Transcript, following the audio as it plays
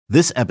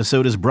This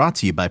episode is brought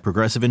to you by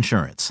Progressive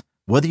Insurance.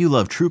 Whether you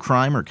love true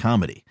crime or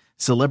comedy,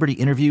 celebrity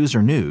interviews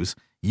or news,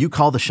 you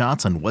call the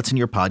shots on what's in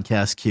your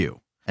podcast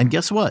queue. And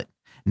guess what?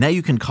 Now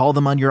you can call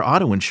them on your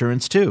auto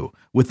insurance too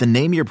with the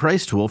Name Your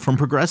Price tool from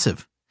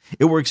Progressive.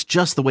 It works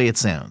just the way it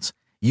sounds.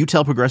 You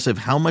tell Progressive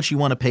how much you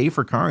want to pay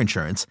for car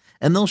insurance,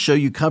 and they'll show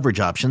you coverage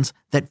options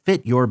that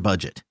fit your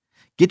budget.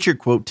 Get your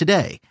quote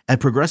today at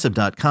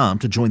Progressive.com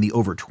to join the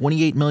over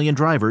 28 million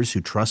drivers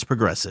who trust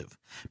Progressive.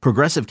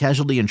 Progressive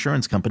Casualty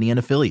Insurance Company and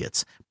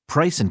Affiliates.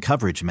 Price and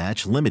coverage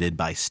match limited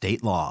by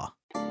state law.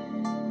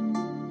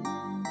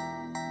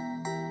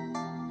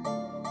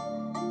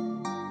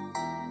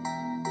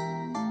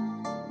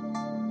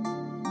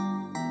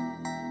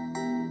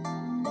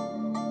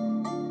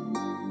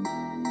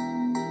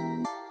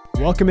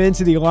 Welcome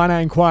into the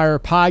Illini Inquirer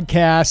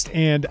podcast,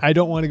 and I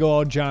don't want to go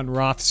all John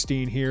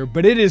Rothstein here,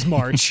 but it is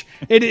March.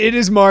 it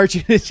is March.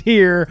 It is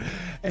here,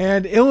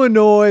 and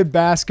Illinois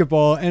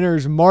basketball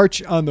enters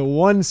March on the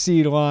 1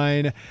 seed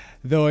line.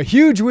 Though a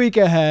huge week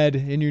ahead,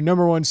 and your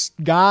number one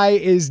guy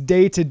is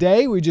day to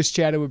day. We just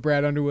chatted with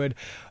Brad Underwood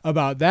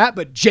about that,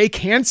 but Jake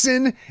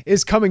Hansen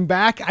is coming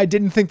back. I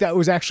didn't think that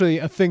was actually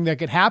a thing that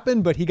could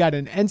happen, but he got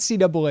an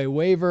NCAA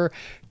waiver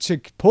to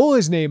pull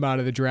his name out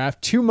of the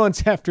draft 2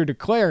 months after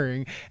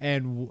declaring,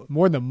 and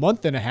more than a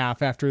month and a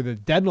half after the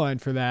deadline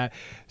for that.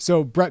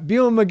 So Brett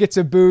Bielema gets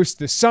a boost.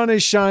 The sun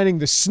is shining.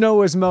 The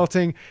snow is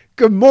melting.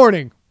 Good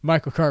morning,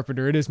 Michael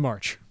Carpenter. It is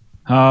March.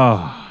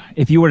 Oh,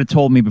 if you would have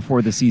told me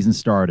before the season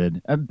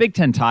started, a Big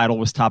Ten title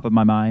was top of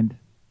my mind,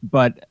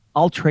 but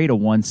I'll trade a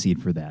 1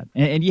 seed for that.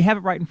 And you have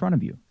it right in front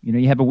of you. You know,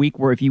 you have a week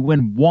where if you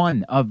win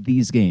one of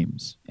these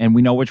games, and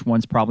we know which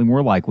one's probably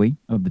more likely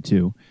of the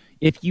two,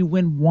 if you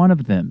win one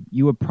of them,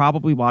 you have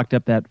probably locked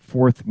up that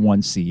fourth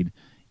 1 seed,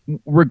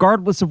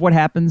 regardless of what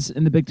happens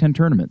in the Big Ten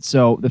tournament.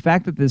 So the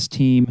fact that this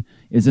team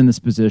is in this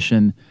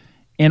position,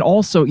 and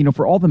also, you know,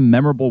 for all the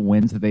memorable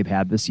wins that they've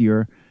had this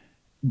year,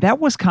 that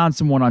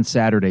Wisconsin one on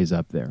Saturday's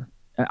up there.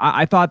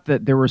 I thought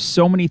that there were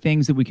so many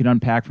things that we could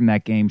unpack from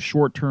that game,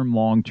 short-term,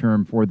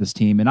 long-term for this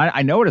team. And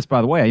I noticed,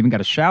 by the way, I even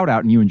got a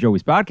shout-out in you and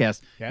Joey's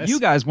podcast. Yes. You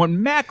guys went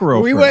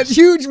macro We first. went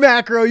huge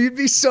macro. You'd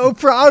be so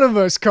proud of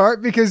us,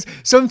 Cart, because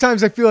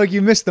sometimes I feel like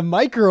you miss the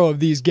micro of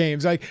these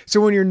games. Like,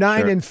 so when you're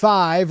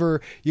 9-5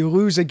 or you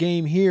lose a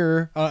game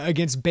here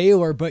against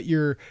Baylor, but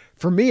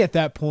for me at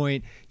that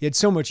point, you had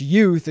so much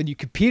youth and you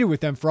competed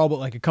with them for all but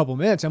like a couple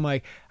minutes. I'm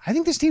like, I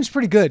think this team's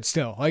pretty good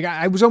still. Like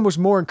I was almost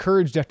more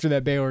encouraged after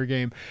that Baylor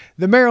game.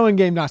 The Maryland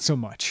game, not so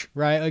much,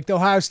 right? Like the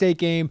Ohio State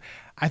game,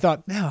 I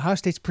thought, no, Ohio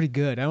State's pretty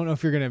good. I don't know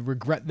if you're going to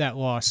regret that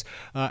loss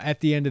at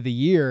the end of the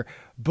year.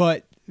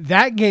 But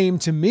that game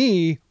to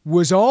me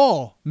was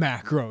all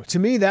macro. To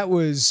me, that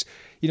was,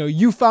 you know,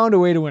 you found a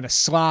way to win a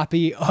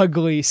sloppy,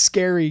 ugly,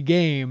 scary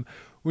game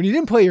when you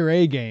didn't play your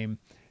A game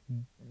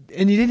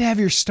and you didn't have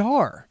your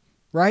star.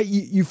 Right?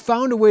 You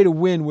found a way to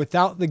win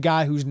without the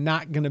guy who's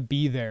not going to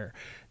be there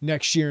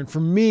next year. And for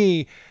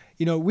me,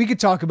 you know, we could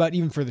talk about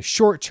even for the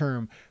short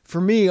term.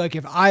 For me, like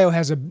if Ayo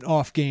has an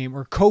off game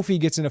or Kofi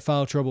gets into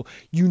foul trouble,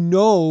 you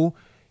know,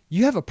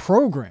 you have a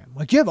program.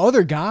 Like you have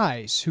other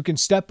guys who can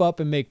step up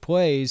and make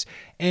plays.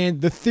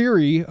 And the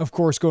theory, of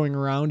course, going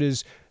around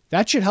is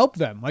that should help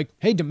them. Like,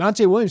 hey,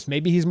 DeMonte Williams,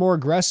 maybe he's more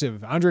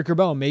aggressive. Andre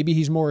Curbelo, maybe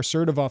he's more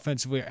assertive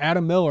offensively.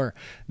 Adam Miller,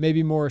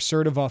 maybe more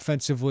assertive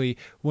offensively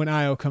when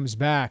Ayo comes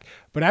back.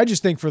 But I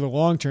just think for the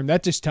long term,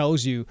 that just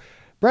tells you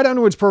Brett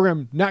Underwood's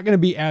program not going to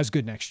be as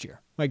good next year.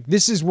 Like,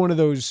 this is one of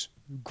those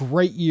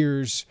great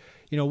years.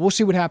 You know, we'll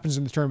see what happens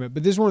in the tournament,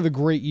 but this is one of the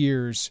great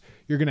years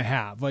you're going to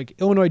have. Like,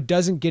 Illinois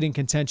doesn't get in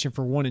contention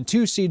for 1 and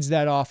 2 seeds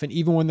that often,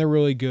 even when they're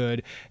really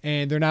good,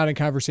 and they're not in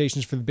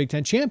conversations for the Big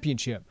Ten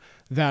championship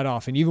that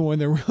often, even when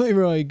they're really,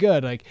 really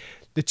good. Like,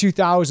 the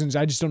 2000s,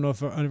 I just don't know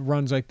if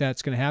runs like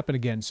that's going to happen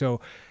again. So,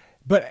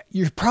 but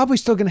you're probably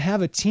still going to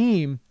have a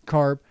team,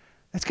 Carp,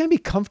 that's going to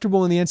be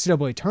comfortable in the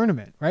NCAA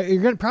tournament, right?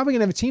 You're probably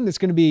going to have a team that's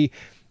going to be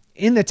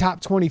in the top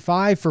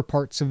 25 for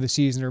parts of the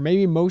season or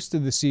maybe most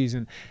of the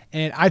season.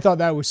 And I thought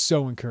that was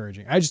so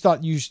encouraging. I just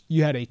thought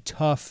you had a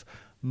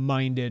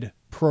tough-minded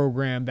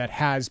program that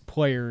has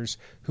players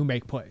who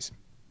make plays.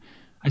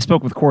 I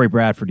spoke with Corey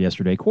Bradford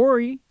yesterday.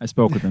 I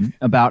spoke with him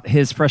about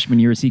his freshman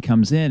year as he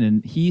comes in,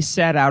 and he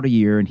sat out a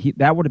year, and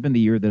that would have been the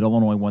year that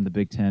Illinois won the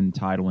Big Ten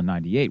title in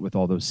 '98 with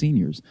all those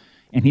seniors.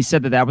 And he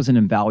said that was an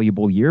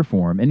invaluable year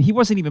for him. And he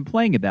wasn't even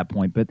playing at that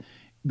point, but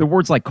the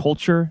words like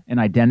culture and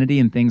identity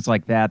and things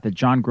like that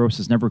John Gross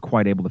is never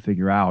quite able to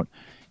figure out.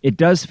 It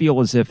does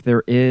feel as if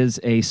there is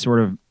a sort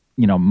of,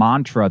 you know,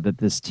 mantra that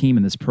this team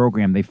and this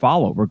program, they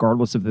follow,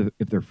 regardless of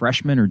if they're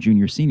freshman or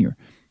junior, senior.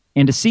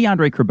 And to see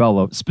Andre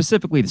Curbelo,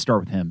 specifically to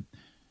start with him,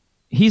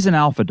 he's an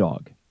alpha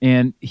dog.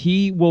 And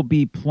he will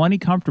be plenty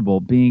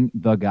comfortable being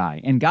the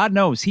guy. And God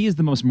knows he is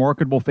the most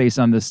marketable face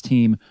on this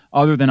team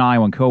other than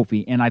Ayo and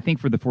Kofi. And I think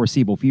for the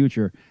foreseeable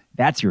future,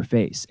 that's your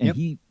face. And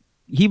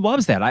he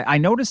loves that. I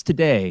noticed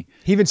today.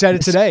 He even said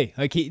it today.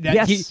 Like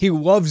he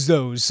loves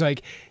those.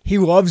 Like he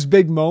loves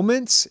big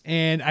moments.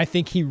 And I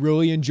think he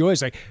really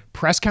enjoys like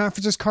press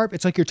conferences, Carp.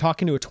 It's like you're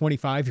talking to a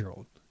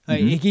 25-year-old.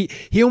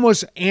 He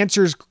almost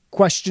answers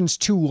questions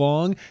too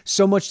long,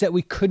 so much that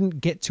we couldn't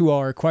get to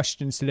our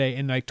questions today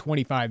in like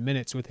 25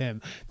 minutes with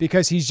him,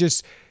 because he's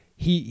just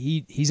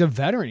he's a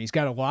veteran. He's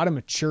got a lot of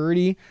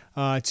maturity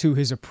to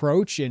his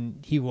approach,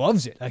 and he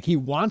loves it. Like, he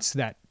wants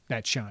that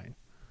shine.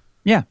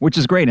 Yeah, which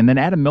is great. And then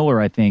Adam Miller,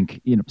 I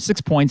think,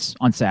 6 points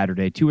on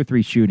Saturday, 2 or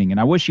 3 shooting, and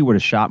I wish he would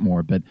have shot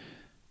more, but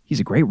he's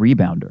a great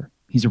rebounder.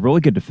 He's a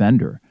really good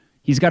defender.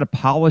 He's got a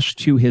polish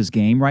to his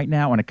game right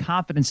now and a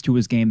confidence to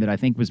his game that I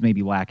think was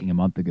maybe lacking a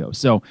month ago.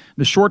 So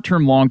the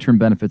short-term, long-term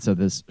benefits of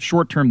this,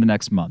 short-term the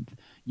next month.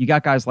 You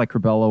got guys like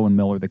Curbelo and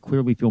Miller that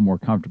clearly feel more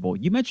comfortable.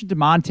 You mentioned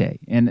DeMonte,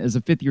 and as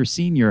a fifth-year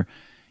senior,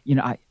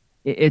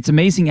 it's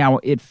amazing how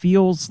it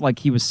feels like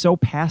he was so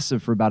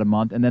passive for about a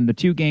month, and then the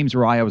 2 games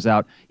where I was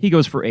out, he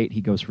goes for 8,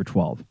 he goes for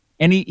 12.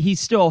 And he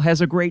still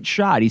has a great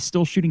shot. He's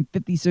still shooting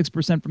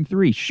 56% from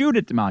 3. Shoot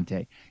it,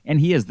 DeMonte. And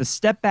he is the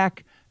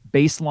step-back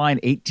baseline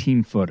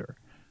 18-footer.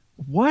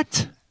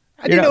 What?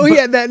 I didn't know he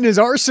had that in his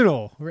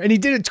arsenal. And he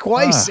did it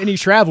twice, and he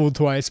traveled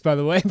twice, by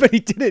the way. But he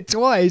did it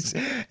twice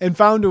and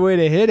found a way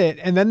to hit it.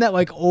 And then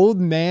that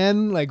old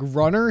man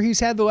runner he's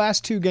had the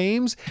last 2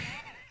 games,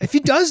 if he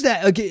does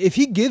that, if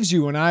he gives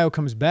you when Ayo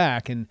comes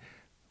back, and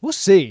we'll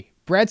see.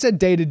 Brad said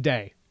day to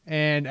day.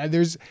 And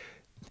there's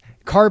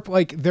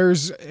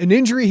an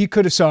injury he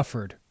could have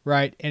suffered,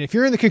 right? And if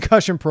you're in the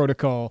concussion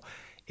protocol,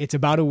 it's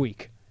about a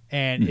week.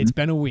 And it's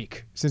been a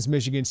week since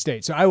Michigan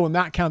State. So I will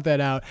not count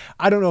that out.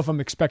 I don't know if I'm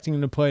expecting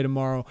him to play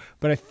tomorrow,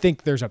 but I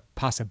think there's a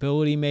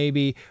possibility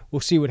maybe. We'll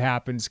see what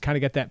happens. Kind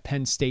of got that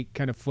Penn State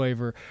kind of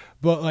flavor.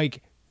 But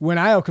when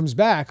Ayo comes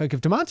back,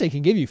 if DeMonte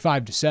can give you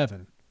 5 to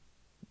 7,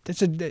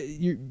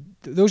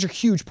 those are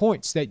huge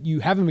points that you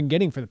haven't been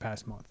getting for the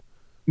past month.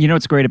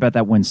 What's great about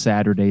that win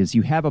Saturday is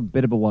you have a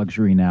bit of a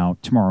luxury now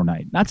tomorrow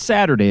night. Not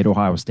Saturday at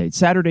Ohio State.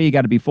 Saturday, you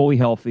got to be fully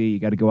healthy. You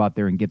got to go out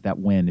there and get that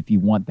win if you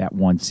want that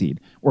 1 seed,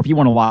 or if you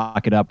want to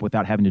lock it up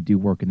without having to do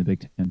work in the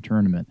Big Ten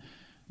tournament.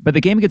 But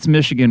the game against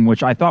Michigan,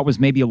 which I thought was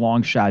maybe a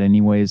long shot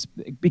anyways,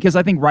 because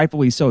I think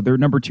rightfully so. They're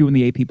number 2 in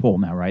the AP poll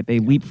now, right? They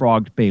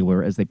leapfrogged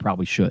Baylor, as they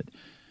probably should.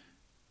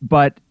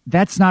 But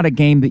that's not a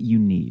game that you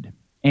need.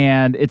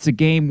 And it's a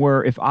game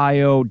where if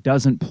Ayo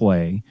doesn't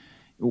play,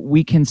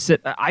 we can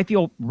sit. I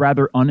feel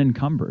rather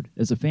unencumbered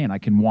as a fan. I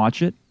can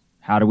watch it.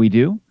 How do we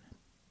do?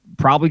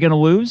 Probably going to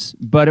lose,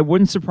 but it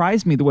wouldn't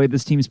surprise me the way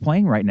this team is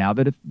playing right now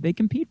that if they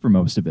compete for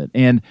most of it.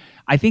 And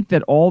I think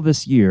that all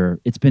this year,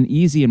 it's been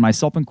easy, and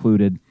myself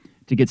included,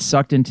 to get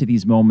sucked into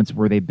these moments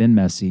where they've been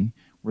messy,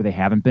 where they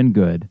haven't been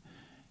good,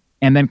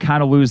 and then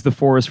kind of lose the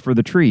forest for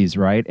the trees,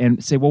 right?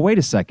 And say, well, wait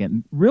a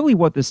second. Really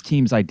what this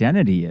team's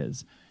identity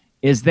is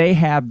they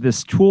have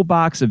this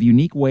toolbox of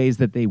unique ways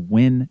that they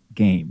win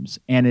games.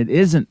 And it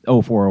isn't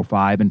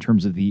 04-05 in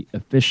terms of the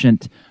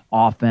efficient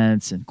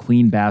offense and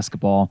clean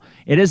basketball.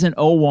 It isn't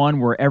 01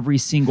 where every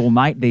single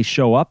night they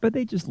show up, but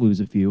they just lose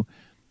a few.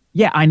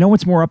 Yeah, I know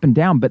it's more up and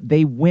down, but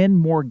they win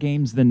more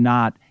games than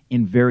not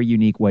in very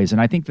unique ways. And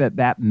I think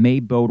that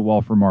may bode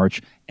well for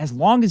March, as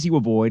long as you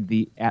avoid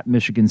the at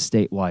Michigan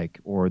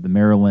State-like or the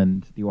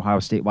Maryland, the Ohio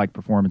State-like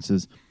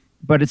performances.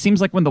 But it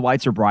seems like when the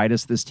lights are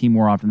brightest, this team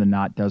more often than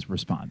not does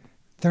respond.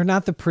 They're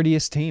not the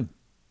prettiest team,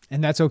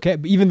 and that's okay.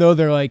 Even though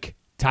they're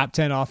top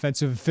 10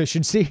 offensive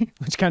efficiency,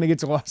 which kind of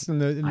gets lost in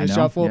the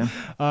shuffle.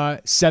 Yeah.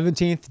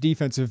 17th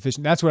defensive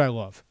efficiency. That's what I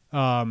love.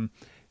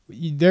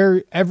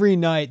 Every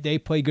night they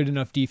play good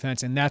enough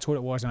defense, and that's what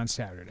it was on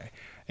Saturday.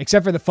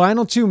 Except for the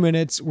final 2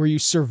 minutes where you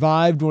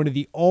survived one of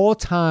the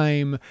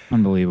all-time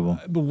unbelievable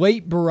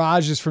late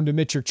barrages from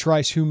Dimitric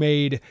Trice, who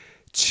made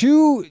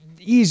 2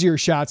 easier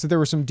shots that there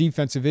were some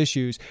defensive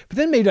issues, but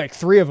then made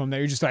 3 of them that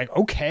you're just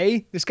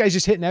okay, this guy's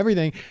just hitting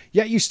everything.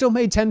 Yet you still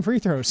made 10 free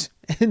throws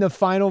in the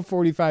final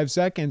 45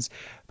 seconds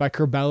by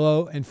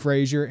Curbelo and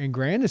Frazier and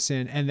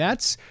Grandison. And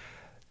that's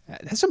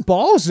some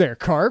balls there,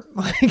 Carp.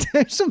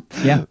 There's some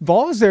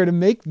balls there to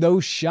make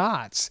those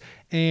shots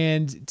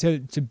and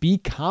to be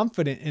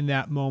confident in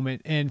that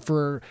moment. And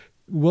for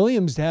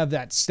Williams to have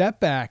that step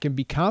back and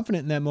be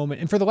confident in that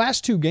moment. And for the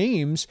last 2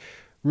 games,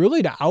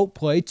 really to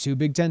outplay 2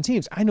 Big Ten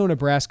teams. I know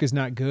Nebraska's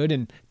not good,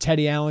 and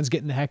Teddy Allen's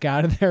getting the heck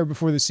out of there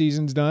before the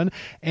season's done.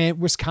 And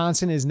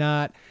Wisconsin is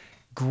not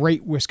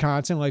great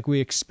Wisconsin like we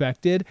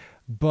expected,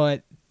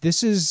 but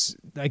this is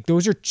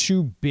those are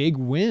 2 big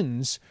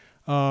wins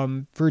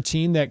for a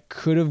team that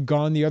could have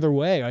gone the other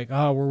way.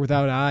 We're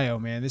without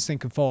Ayo, man. This thing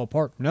could fall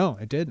apart. No,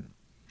 it didn't.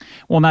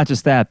 Well, not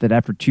just that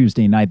after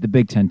Tuesday night, the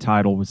Big Ten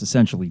title was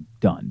essentially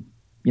done.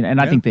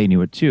 I think they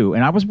knew it too.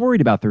 And I was worried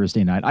about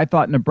Thursday night. I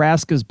thought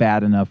Nebraska's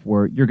bad enough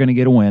where you're going to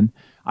get a win.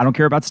 I don't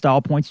care about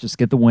style points. Just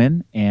get the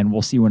win, and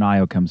we'll see when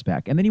Ayo comes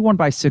back. And then he won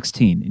by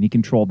 16, and he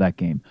controlled that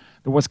game.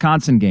 The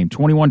Wisconsin game,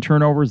 21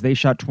 turnovers. They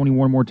shot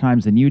 21 more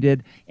times than you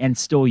did, and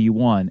still you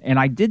won. And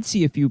I did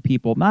see a few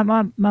people, not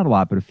a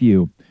lot, but a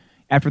few,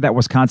 after that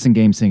Wisconsin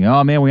game saying,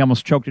 oh, man, we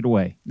almost choked it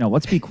away. No,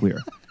 let's be clear.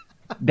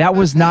 That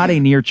was not a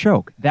near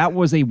choke. That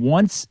was a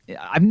once.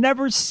 I've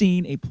never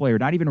seen a player,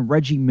 not even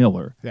Reggie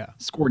Miller,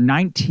 score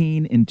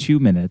 19 in 2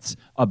 minutes,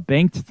 a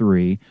banked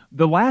 3.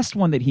 The last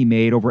one that he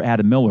made over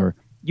Adam Miller,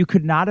 you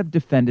could not have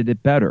defended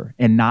it better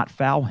and not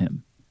foul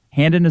him.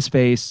 Hand in his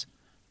face,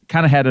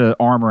 kind of had an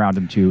arm around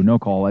him too. No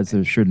call, as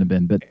there shouldn't have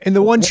been. But and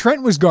the one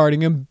Trent was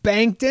guarding him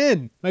banked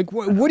in. Like,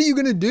 what are you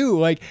going to do?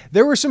 Like,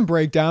 there were some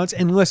breakdowns.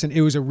 And listen,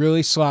 it was a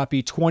really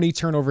sloppy 20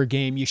 turnover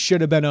game. You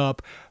should have been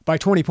up by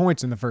 20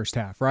 points in the first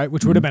half, right?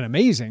 Which would have been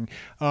amazing.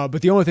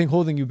 But the only thing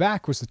holding you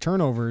back was the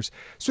turnovers.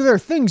 So there are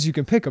things you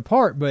can pick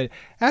apart. But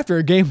after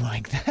a game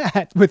like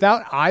that,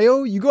 without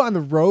Ayo, you go on the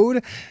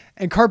road.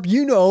 And Carp,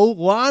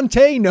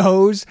 Lante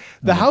knows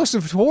the house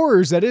of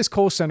horrors that is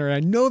Kohl Center. And I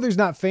know there's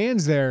not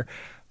fans there.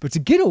 But to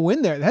get a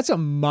win there, that's a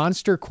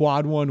monster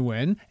quad one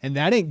win, and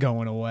that ain't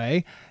going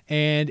away.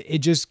 And it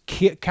just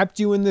kept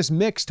you in this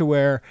mix to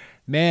where,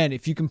 man,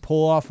 if you can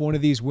pull off one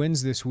of these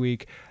wins this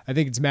week, I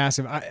think it's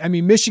massive. I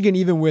mean, Michigan,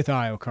 even with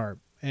Ayo Carp,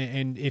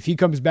 and if he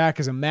comes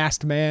back as a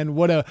masked man,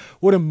 what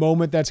a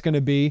moment that's going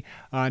to be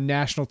on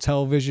national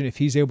television if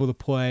he's able to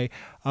play.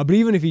 But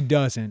even if he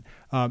doesn't,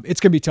 it's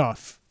going to be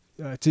tough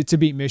to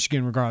beat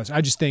Michigan regardless.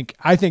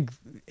 I think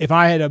if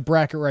I had a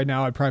bracket right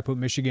now, I'd probably put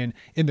Michigan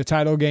in the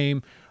title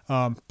game.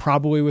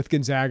 Probably with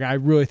Gonzaga. I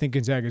really think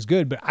Gonzaga is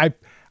good, but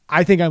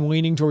I think I'm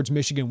leaning towards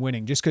Michigan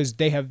winning just because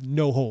they have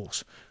no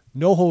holes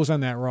on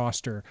that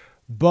roster.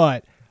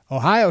 But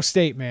Ohio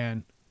State,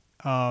 man,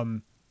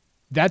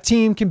 that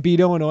team can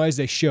beat Illinois as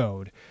they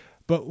showed.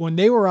 But when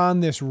they were on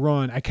this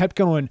run, I kept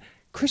going,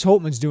 Chris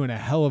Holtman's doing a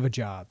hell of a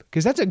job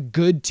because that's a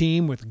good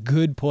team with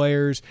good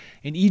players,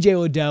 and E.J.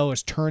 Liddell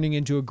is turning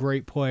into a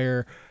great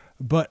player.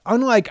 But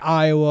unlike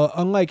Iowa,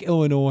 unlike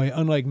Illinois,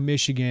 unlike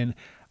Michigan,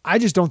 I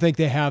just don't think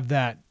they have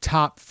that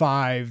top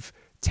 5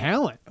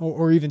 talent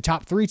or even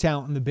top 3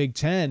 talent in the Big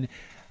Ten.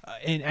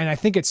 And I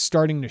think it's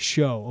starting to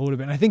show a little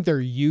bit. And I think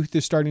their youth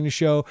is starting to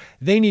show.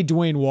 They need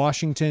Dwayne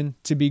Washington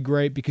to be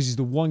great because he's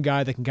the one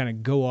guy that can kind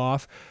of go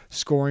off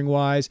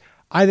scoring-wise.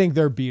 I think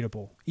they're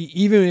beatable,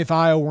 even if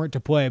Iowa weren't to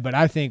play. But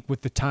I think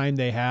with the time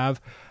they have,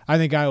 I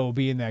think Iowa will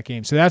be in that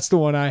game. So that's the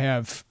one I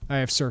have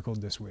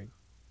circled this week.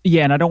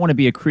 Yeah, and I don't want to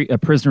be a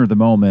prisoner of the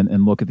moment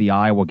and look at the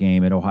Iowa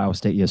game at Ohio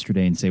State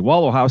yesterday and say,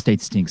 well, Ohio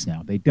State stinks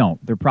now. They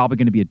don't. They're probably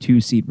going to be a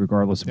 2 seed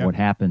regardless of what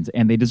happens,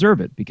 and they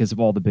deserve it because of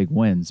all the big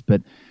wins.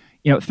 But,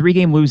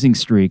 3-game losing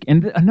streak.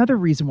 And another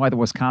reason why the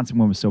Wisconsin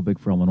win was so big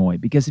for Illinois,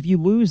 because if you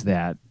lose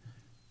that,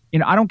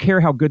 I don't care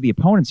how good the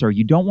opponents are,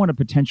 you don't want to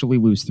potentially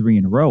lose 3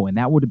 in a row, and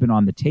that would have been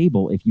on the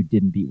table if you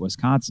didn't beat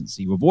Wisconsin.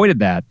 So you avoided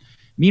that.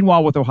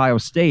 Meanwhile, with Ohio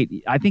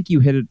State, I think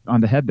you hit it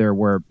on the head there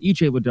where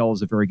E.J. Liddell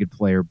is a very good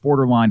player,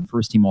 borderline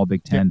first-team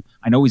All-Big Ten. Yep.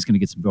 I know he's going to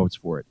get some votes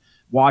for it.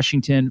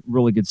 Washington,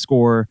 really good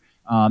scorer.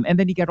 And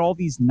then you got all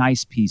these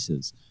nice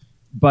pieces.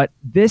 But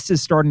this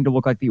is starting to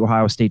look like the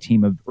Ohio State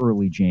team of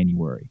early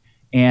January.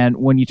 And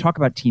when you talk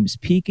about teams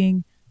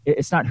peaking,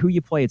 it's not who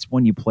you play, it's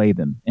when you play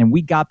them. And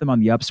we got them on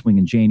the upswing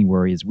in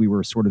January as we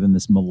were sort of in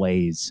this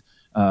malaise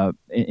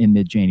in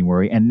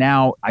mid-January. And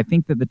now I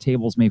think that the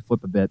tables may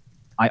flip a bit.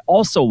 I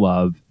also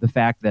love the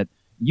fact that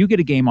you get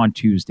a game on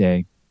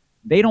Tuesday.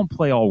 They don't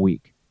play all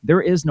week. There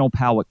is no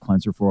palate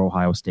cleanser for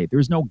Ohio State.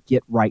 There's no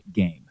get-right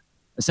game.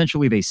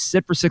 Essentially, they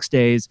sit for 6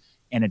 days,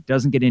 and it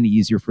doesn't get any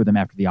easier for them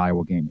after the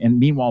Iowa game. And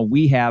meanwhile,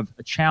 we have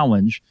a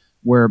challenge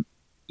where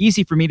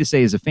easy for me to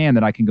say as a fan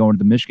that I can go into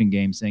the Michigan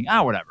game saying,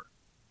 whatever.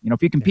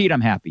 If you compete,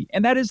 I'm happy.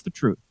 And that is the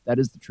truth. That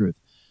is the truth.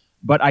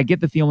 But I get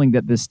the feeling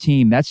that this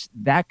team,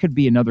 that could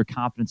be another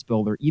confidence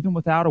builder, even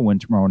without a win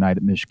tomorrow night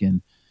at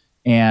Michigan.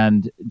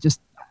 And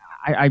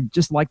I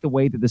just like the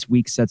way that this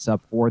week sets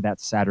up for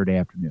that Saturday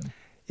afternoon.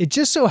 It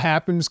just so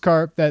happens,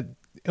 Carp, that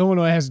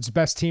Illinois has its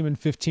best team in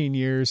 15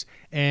 years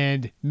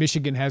and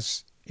Michigan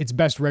has its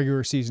best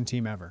regular season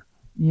team ever.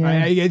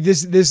 Yeah.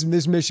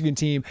 This Michigan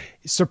team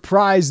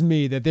surprised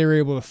me that they were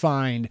able to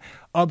find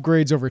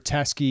upgrades over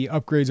Teske,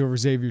 upgrades over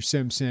Xavier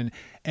Simpson,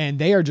 and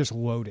they are just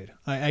loaded.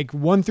 Like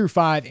 1 through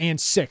 5 and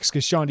 6,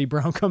 because Sean D.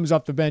 Brown comes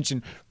off the bench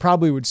and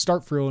probably would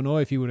start for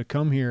Illinois if he would have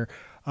come here.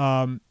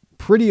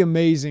 Pretty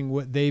amazing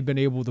what they've been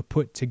able to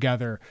put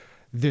together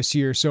this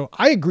year. So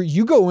I agree.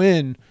 You go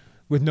in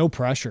with no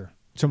pressure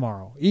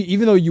tomorrow.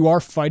 Even though you are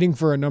fighting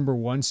for a number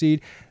 1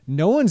 seed,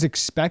 no one's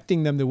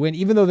expecting them to win,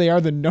 even though they are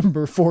the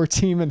number 4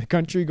 team in the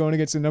country going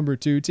against the number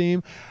 2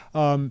 team.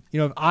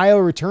 If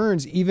Iowa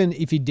returns, even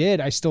if he did,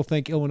 I still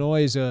think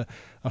Illinois is a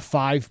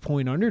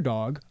 5-point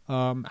underdog.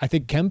 I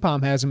think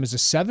KenPom has him as a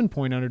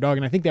 7-point underdog,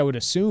 and I think that would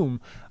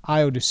assume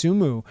Ayo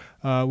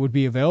Dosunmu would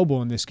be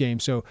available in this game.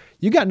 So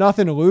you got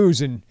nothing to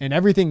lose and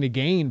everything to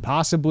gain,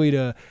 possibly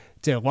to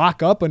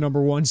lock up a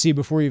number 1 seed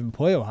before you even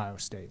play Ohio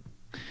State.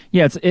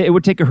 Yeah, it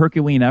would take a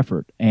Herculean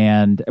effort.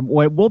 And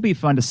what will be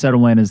fun to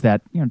settle in is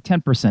that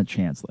 10%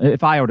 chance.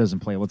 If Iowa doesn't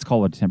play, let's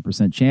call it a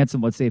 10% chance.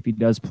 And let's say if he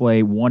does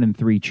play, 1 in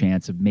 3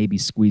 chance of maybe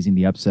squeezing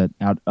the upset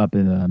up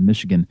in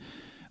Michigan.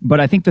 But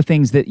I think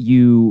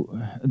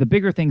the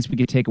bigger things we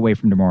could take away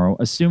from tomorrow,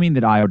 assuming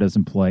that Iowa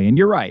doesn't play, and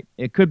you're right,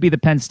 it could be the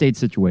Penn State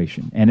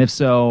situation. And if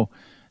so,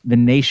 the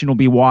nation will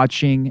be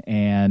watching,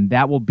 and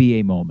that will be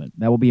a moment.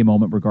 That will be a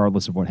moment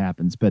regardless of what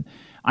happens. But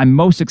I'm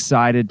most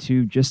excited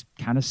to just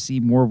kind of see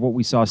more of what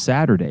we saw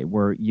Saturday,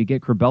 where you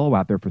get Curbelo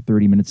out there for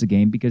 30 minutes a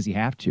game because you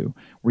have to,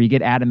 where you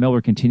get Adam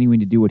Miller continuing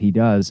to do what he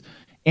does.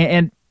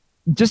 And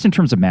just in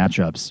terms of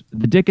matchups,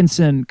 the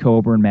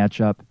Dickinson-Coburn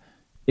matchup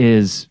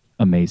is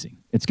amazing.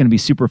 It's going to be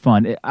super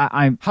fun.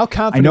 How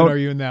confident are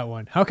you in that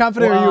one? How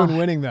confident are you in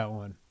winning that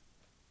one?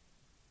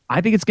 I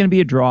think it's going to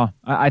be a draw.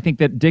 I think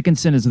that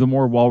Dickinson is the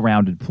more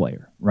well-rounded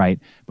player, right?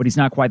 But he's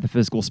not quite the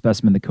physical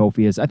specimen that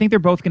Kofi is. I think they're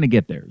both going to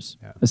get theirs,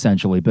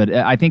 essentially. But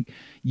I think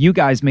you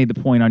guys made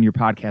the point on your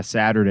podcast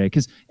Saturday,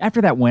 because after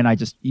that win,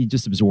 you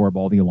just absorb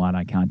all the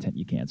Illini content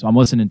you can. So I'm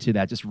listening to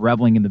that, just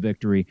reveling in the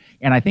victory.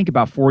 And I think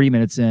about 40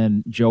 minutes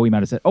in, Joey might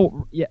have said,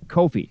 oh, yeah,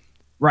 Kofi,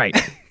 right.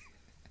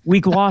 We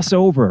gloss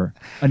over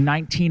a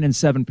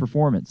 19-7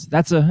 performance.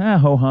 That's a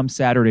ho-hum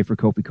Saturday for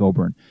Kofi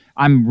Coburn.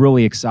 I'm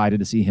really excited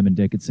to see him and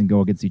Dickinson go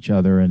against each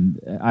other. And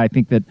I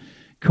think that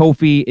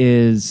Kofi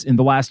is, in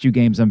the last 2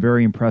 games, I'm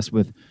very impressed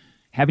with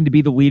having to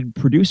be the lead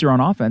producer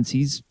on offense.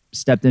 He's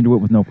stepped into it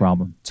with no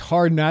problem. It's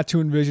hard not to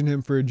envision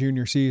him for a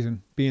junior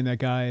season, being that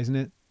guy, isn't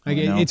it? Like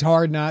it's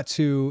hard not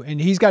to, and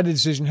he's got a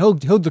decision. He'll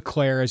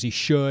declare as he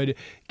should,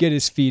 get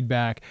his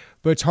feedback,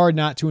 but it's hard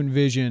not to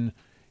envision,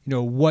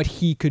 what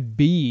he could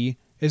be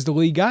as the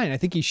lead guy. And I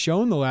think he's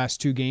shown the last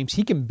 2 games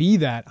he can be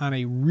that on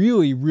a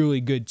really,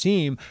 really good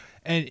team.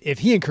 And if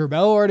he and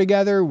Curbelo are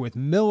together with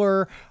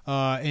Miller,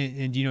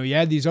 and you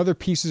add these other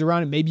pieces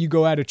around it, maybe you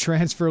go out a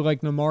transfer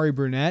like Namari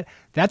Burnett,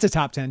 that's a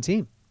top 10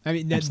 team. I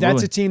mean, that's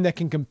a team that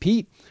can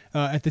compete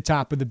at the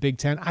top of the Big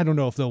Ten. I don't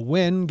know if they'll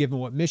win, given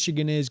what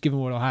Michigan is, given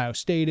what Ohio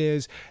State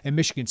is. And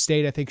Michigan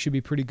State, I think, should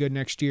be pretty good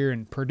next year.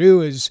 And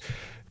Purdue is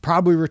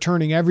probably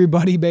returning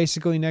everybody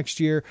basically next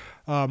year,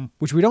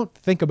 which we don't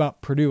think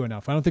about Purdue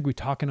enough. I don't think we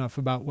talk enough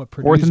about what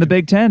Purdue Fourth in the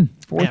Big Ten.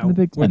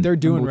 What they're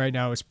doing right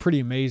now is pretty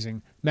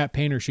amazing. Matt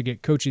Painter should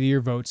get Coach of the Year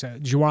votes.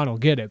 Juwan will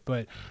get it,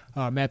 but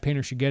Matt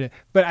Painter should get it.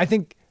 But I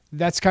think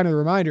that's kind of the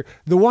reminder.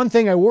 The one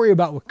thing I worry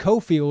about with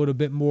Kofi a little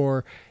bit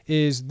more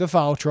is the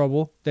foul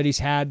trouble that he's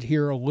had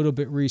here a little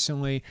bit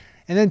recently.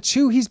 And then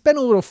 2, he's been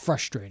a little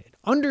frustrated,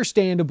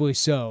 understandably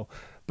so.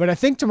 But I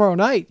think tomorrow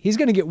night he's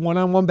going to get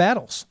one-on-one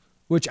battles,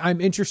 which I'm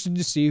interested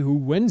to see who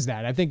wins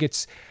that. I think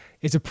it's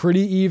a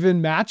pretty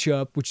even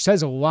matchup, which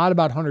says a lot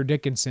about Hunter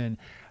Dickinson,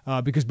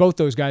 because both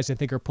those guys, I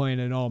think, are playing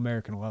at an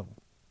All-American level.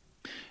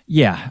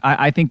 Yeah,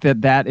 I think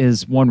that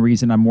is one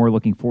reason I'm more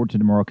looking forward to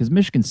tomorrow, because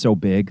Michigan's so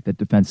big that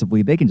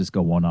defensively they can just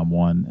go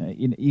one-on-one.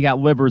 You got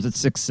Livers at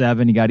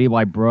 6'7", you got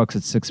Eli Brooks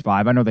at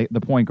 6'5". I know the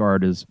point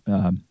guard is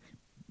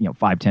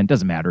 5'10".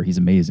 Doesn't matter, he's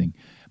amazing.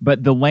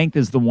 But the length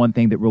is the one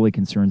thing that really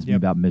concerns me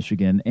about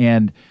Michigan,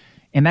 and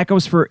that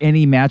goes for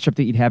any matchup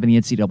that you'd have in the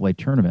NCAA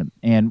tournament.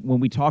 And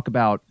when we talk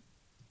about,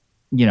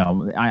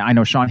 I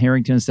know Sean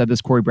Harrington said this,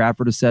 Corey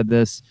Bradford has said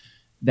this,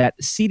 that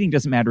seeding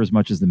doesn't matter as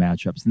much as the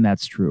matchups, and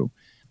that's true.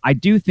 I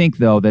do think,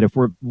 though, that if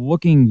we're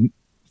looking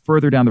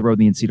further down the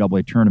road in the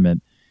NCAA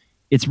tournament,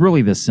 it's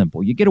really this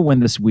simple. You get a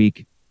win this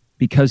week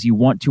because you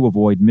want to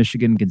avoid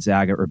Michigan,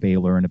 Gonzaga, or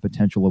Baylor in a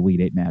potential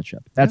Elite Eight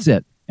matchup. That's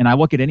it. And I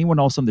look at anyone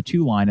else on the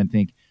 2 line and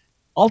think,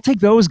 I'll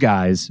take those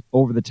guys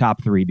over the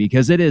top 3,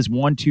 because it is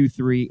 1, 2,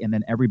 3, and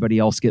then everybody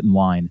else get in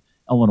line,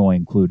 Illinois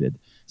included.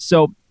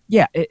 So,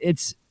 yeah,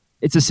 it's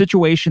a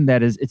situation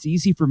that it's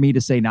easy for me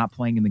to say not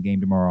playing in the game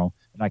tomorrow,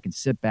 that I can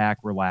sit back,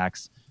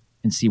 relax,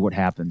 and see what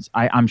happens.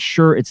 I'm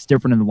sure it's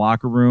different in the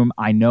locker room.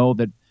 I know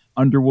that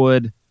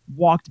Underwood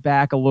walked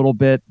back a little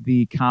bit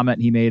the comment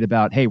he made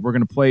about, hey, we're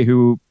going to play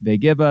who they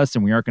give us,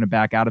 and we aren't going to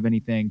back out of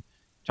anything.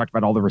 Talked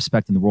about all the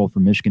respect in the world for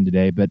Michigan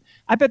today, but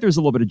I bet there's a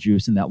little bit of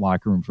juice in that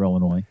locker room for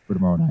Illinois for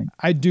tomorrow night.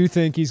 I do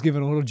think he's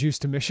given a little juice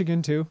to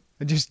Michigan too.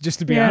 Just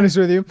to be honest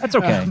with you, that's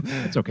okay.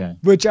 That's okay.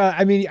 Which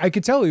I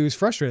could tell he was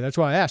frustrated. That's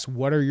why I asked,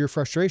 "What are your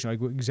frustrations?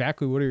 Like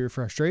exactly what are your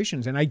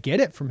frustrations?" And I get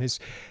it from his.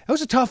 That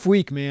was a tough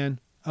week, man.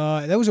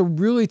 That was a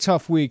really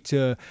tough week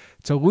to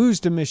lose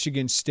to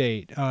Michigan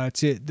State,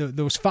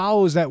 those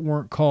fouls that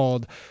weren't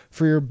called,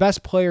 for your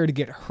best player to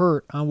get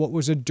hurt on what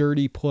was a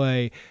dirty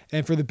play,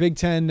 and for the Big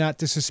Ten not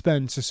to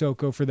suspend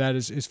Sissoko for that,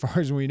 as far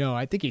as we know.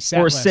 I think he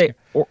sat or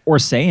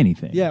say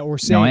anything. Yeah, or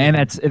say anything.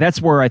 And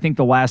that's where I think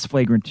the last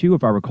flagrant 2,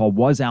 if I recall,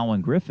 was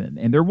Alan Griffin.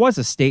 And there was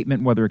a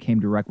statement, whether it came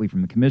directly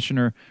from the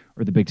commissioner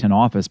or the Big Ten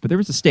office, but there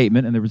was a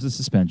statement and there was a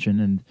suspension.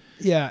 And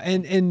yeah,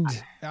 and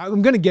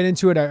I'm going to get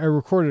into it. I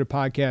recorded a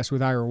podcast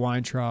with Ira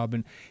Weintraub,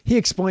 and he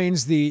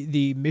explains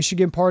the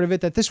Michigan part of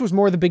it, that this was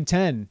more the Big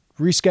Ten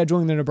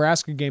rescheduling the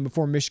Nebraska game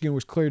before Michigan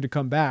was cleared to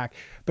come back.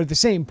 But at the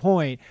same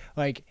point,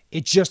 like,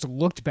 it just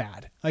looked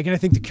bad. Like, and I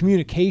think the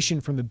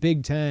communication from the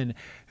Big Ten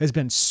has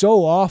been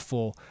so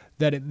awful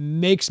that it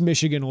makes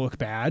Michigan look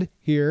bad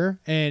here,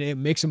 and it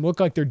makes them look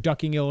like they're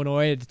ducking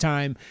Illinois at the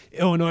time.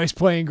 Illinois is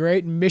playing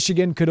great, and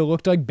Michigan could have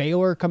looked like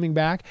Baylor coming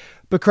back.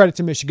 But credit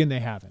to Michigan, they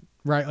haven't.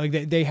 Right?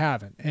 Like, they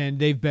haven't, and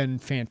they've been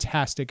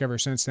fantastic ever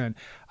since then.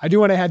 I do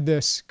want to add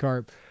this,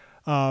 Carp.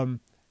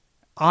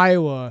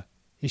 Iowa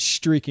is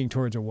streaking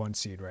towards a 1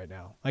 seed right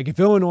now. Like, if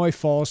Illinois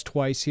falls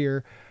twice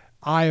here,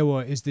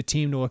 Iowa is the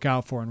team to look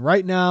out for. And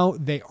right now,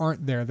 they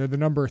aren't there. They're the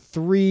number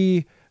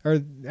 3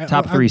 or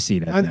top 3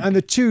 seed. On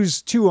the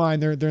 2 line,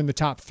 they're in the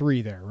top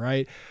 3 there,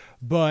 right?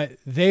 But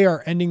they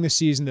are ending the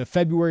season. The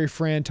February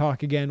Fran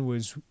talk again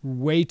was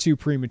way too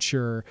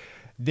premature.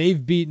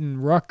 they've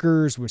beaten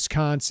Rutgers,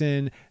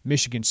 Wisconsin,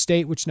 Michigan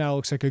State, which now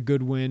looks like a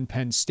good win,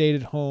 Penn State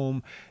at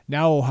home,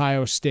 now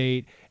Ohio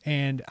State,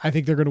 and I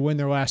think they're going to win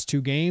their last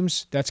 2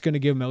 games. That's going to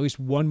give them at least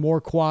one more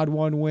quad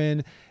 1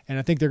 win, and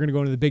I think they're going to go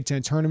into the Big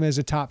Ten tournament as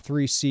a top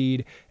 3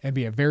 seed and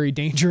be a very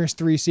dangerous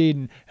 3 seed,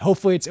 and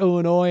hopefully it's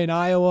Illinois and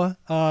Iowa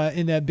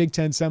in that Big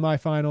Ten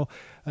semifinal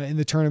in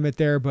the tournament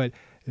there, but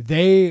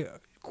they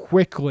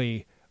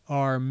quickly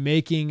are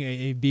making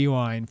a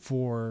beeline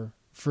for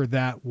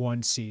that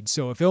 1 seed.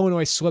 So if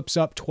Illinois slips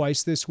up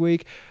twice this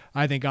week,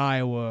 I think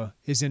Iowa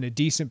is in a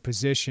decent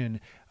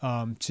position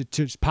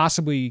to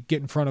possibly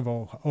get in front of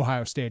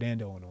Ohio State and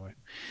Illinois.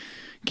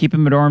 Keep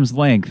them at arm's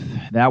length.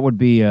 That would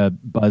be a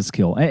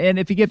buzzkill. And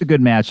if you get the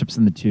good matchups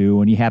in the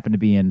 2 and you happen to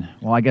be in,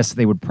 well, I guess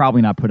they would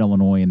probably not put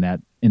Illinois in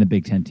a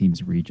Big Ten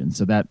team's region.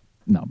 So that,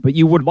 no. But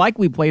you would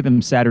likely play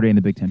them Saturday in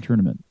the Big Ten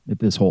tournament if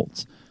this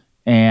holds.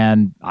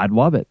 And I'd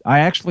love it. I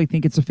actually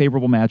think it's a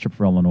favorable matchup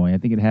for Illinois. I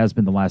think it has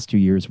been the last 2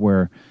 years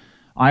where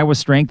Iowa's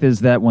strength is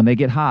that when they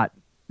get hot,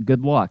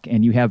 good luck.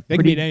 And you have they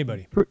can beat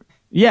anybody.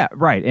 Yeah,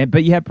 right.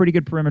 But you have pretty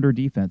good perimeter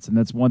defense. And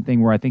that's one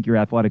thing where I think your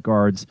athletic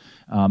guards,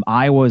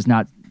 Iowa is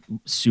not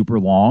super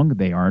long.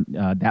 They aren't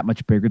that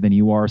much bigger than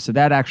you are. So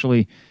that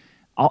actually,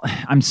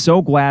 I'm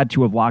so glad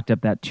to have locked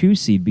up that 2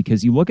 seed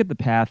because you look at the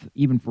path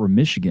even for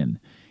Michigan.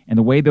 And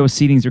the way those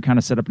seedings are kind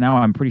of set up now,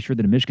 I'm pretty sure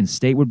that a Michigan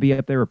State would be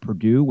up there, or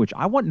Purdue, which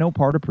I want no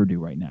part of Purdue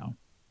right now.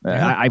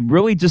 Yeah. I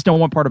really just don't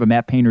want part of a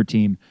Matt Painter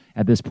team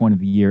at this point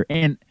of the year.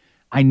 And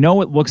I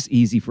know it looks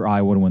easy for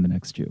Iowa to win the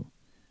next 2,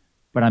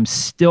 but I'm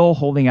still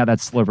holding out that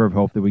sliver of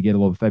hope that we get a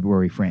little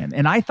February Fran.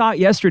 And I thought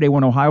yesterday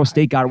when Ohio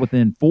State got it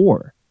within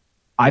 4,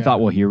 I thought,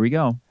 well, here we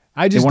go.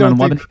 I just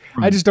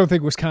don't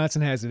think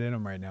Wisconsin has it in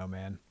them right now,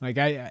 man. Like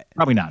I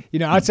probably not.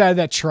 Outside of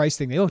that Trice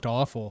thing, they looked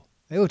awful.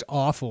 They looked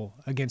awful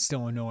against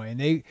Illinois, and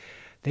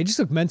they just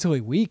look mentally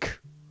weak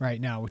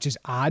right now, which is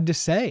odd to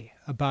say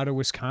about a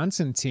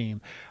Wisconsin team.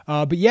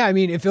 But yeah, I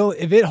mean, if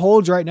it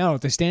holds right now,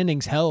 if the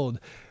standings held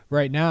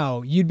right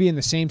now, you'd be in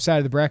the same side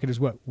of the bracket as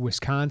what?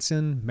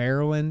 Wisconsin,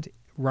 Maryland,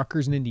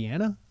 Rutgers, and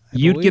Indiana?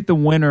 You'd get the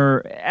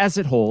winner as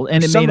it holds,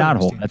 and it may not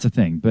hold. That's a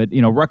thing. But,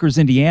 Rutgers,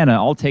 Indiana,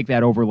 I'll take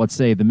that over, let's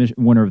say, the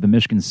winner of the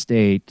Michigan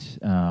State.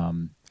 I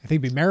think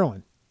it'd be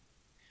Maryland.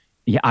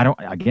 Yeah, I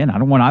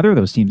don't want either of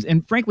those teams.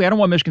 And frankly, I don't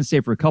want Michigan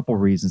State for a couple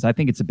of reasons. I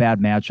think it's a bad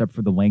matchup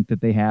for the length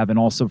that they have and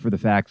also for the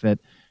fact that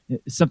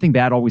something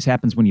bad always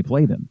happens when you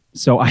play them.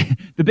 So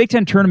the Big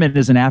Ten tournament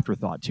is an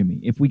afterthought to me.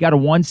 If we got a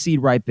 1 seed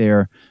right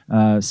there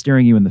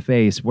staring you in the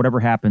face,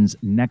 whatever happens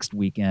next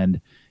weekend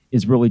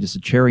is really just a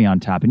cherry on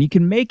top. And you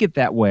can make it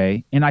that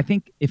way. And I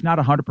think if not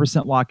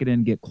 100% lock it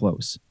in, get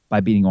close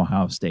by beating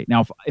Ohio State.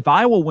 Now, if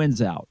Iowa wins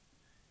out,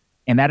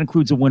 and that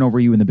includes a win over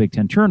you in the Big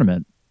Ten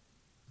tournament,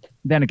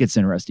 then it gets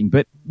interesting,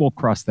 but we'll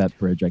cross that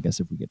bridge, I guess,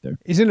 if we get there.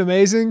 Isn't it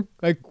amazing?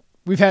 Like,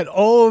 we've had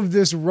all of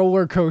this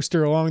roller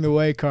coaster along the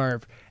way,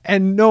 Carp,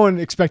 and no one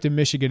expected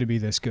Michigan to be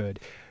this good.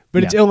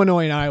 But it's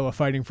Illinois and Iowa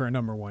fighting for a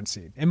number 1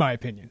 seed, in my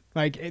opinion.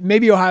 Like,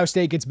 maybe Ohio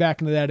State gets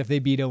back into that if they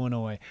beat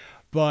Illinois,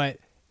 but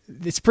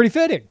it's pretty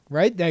fitting,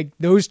 right? Like,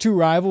 those 2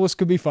 rivals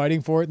could be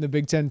fighting for it in the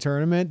Big Ten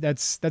tournament.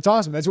 That's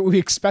awesome. That's what we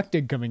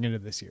expected coming into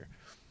this year.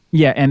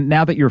 Yeah, and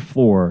now that your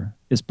floor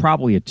is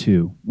probably a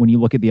 2, when you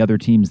look at the other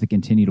teams that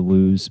continue to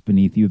lose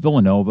beneath you,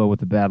 Villanova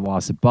with a bad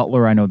loss at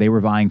Butler, I know they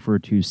were vying for a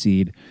 2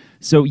 seed.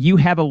 So you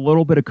have a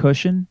little bit of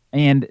cushion.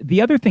 And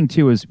the other thing,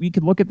 too, is we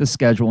could look at the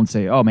schedule and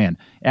say, oh, man,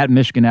 at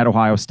Michigan, at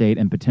Ohio State,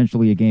 and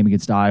potentially a game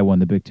against Iowa in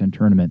the Big Ten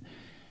tournament.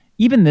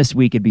 Even this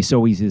week, it'd be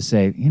so easy to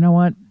say, you know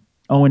what,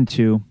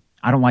 0-2.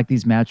 I don't like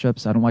these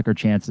matchups. I don't like our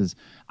chances.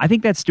 I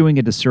think that's doing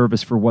a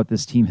disservice for what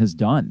this team has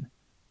done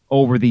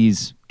over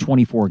these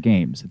 24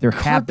 games. There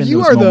have been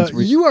those moments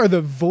where you are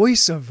the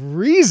voice of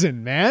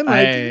reason, man.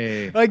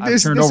 Like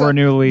this, turned over a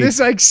new leaf. This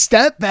like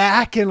step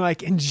back and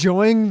like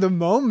enjoying the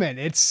moment.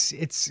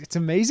 It's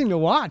amazing to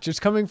watch. It's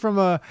coming from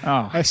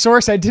a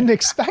source I didn't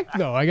expect,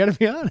 though. I got to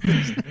be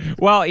honest.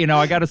 Well,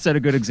 I got to set a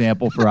good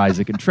example for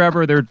Isaac and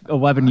Trevor. They're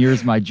 11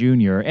 years my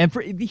junior, and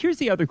here's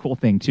the other cool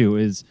thing too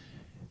is.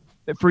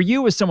 For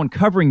you as someone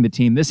covering the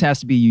team, this has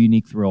to be a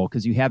unique thrill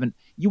because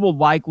you will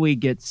likely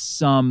get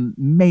some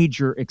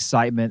major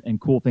excitement and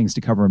cool things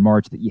to cover in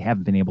March that you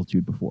haven't been able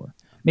to before.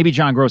 Maybe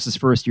John Gross's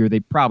first year, they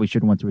probably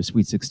should have went to a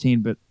Sweet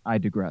 16, but I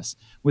digress.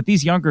 With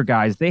these younger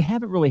guys, they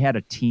haven't really had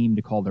a team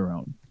to call their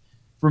own.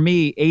 For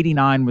me,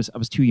 89 I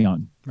was too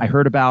young. Right. I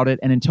heard about it,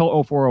 and until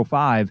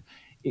 04-05,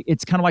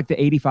 it's kind of like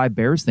the 85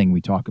 Bears thing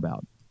we talk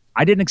about.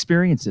 I didn't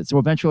experience it, so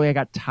eventually I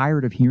got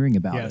tired of hearing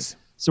about it.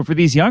 So for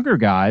these younger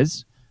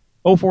guys,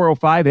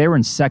 04-05, they were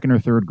in 2nd or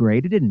 3rd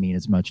grade. It didn't mean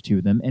as much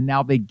to them. And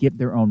now they get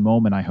their own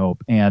moment, I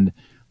hope. And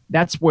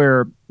that's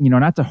where,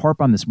 not to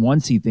harp on this 1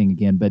 seed thing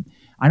again, but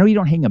I know you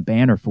don't hang a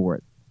banner for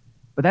it.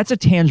 But that's a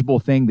tangible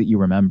thing that you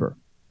remember,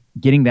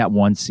 getting that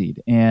 1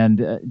 seed.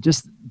 And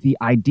just the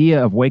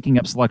idea of waking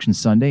up Selection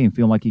Sunday and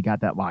feeling like you got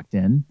that locked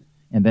in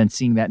and then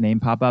seeing that name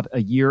pop up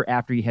a year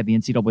after you had the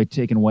NCAA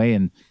taken away.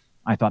 And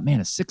I thought, man,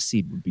 a 6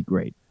 seed would be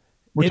great.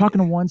 We're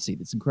talking a 1 seed.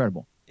 It's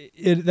incredible.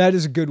 That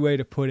is a good way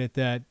to put it,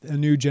 that a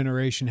new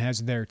generation has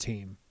their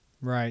team,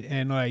 right?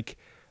 And like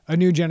a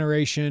new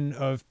generation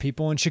of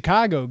people in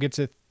Chicago get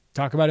to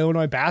talk about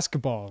Illinois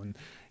basketball and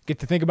get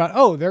to think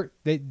about,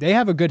 they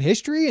have a good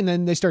history. And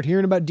then they start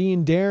hearing about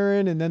Dean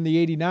Darren and then the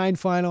 89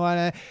 final on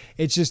it.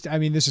 It's just,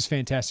 this is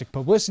fantastic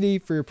publicity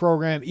for your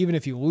program. Even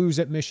if you lose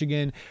at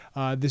Michigan,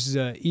 this is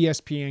a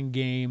ESPN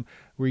game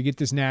where you get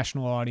this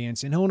national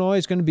audience, and Illinois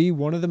is going to be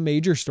one of the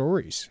major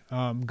stories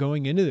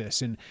going into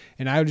this. And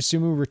I would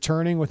assume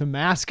returning with a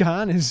mask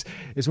on is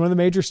one of the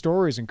major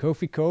stories, and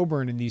Kofi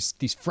Coburn and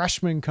these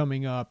freshmen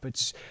coming up.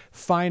 It's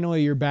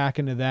finally you're back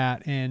into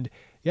that. And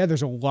yeah,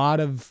 there's a lot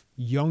of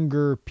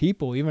younger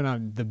people, even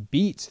on the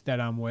beat that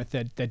I'm with,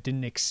 that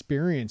didn't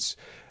experience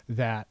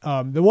that.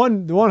 The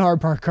one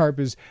hard part, Carp,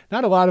 is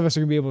not a lot of us are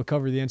gonna be able to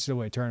cover the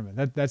NCAA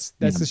tournament. That's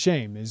the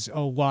shame, is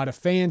a lot of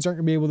fans aren't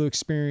gonna be able to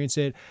experience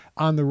it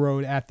on the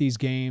road at these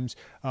games.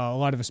 A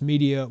lot of us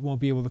media won't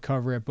be able to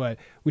cover it, but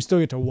we still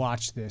get to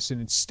watch this,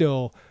 and it's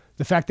still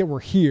the fact that we're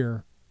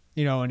here,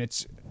 and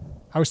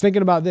I was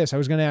thinking about this. I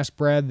was gonna ask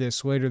Brad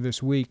this later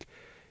this week.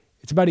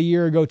 It's about a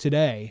year ago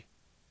today,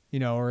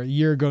 or a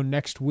year ago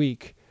next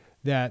week,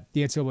 that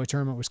the NCAA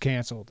tournament was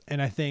canceled.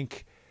 And I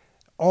think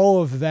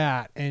all of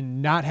that,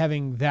 and not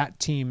having that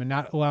team, and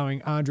not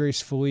allowing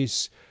Andres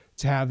Feliz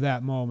to have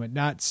that moment,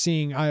 not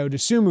seeing Ayo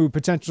Dosunmu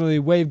potentially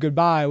wave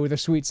goodbye with a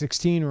Sweet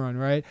 16 run,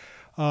 right?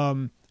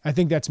 I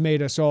think that's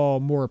made us all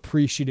more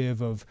appreciative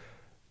of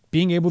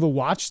being able to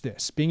watch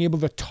this, being able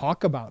to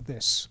talk about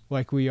this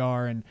like we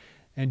are, and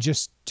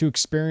just to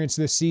experience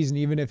this season,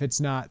 even if it's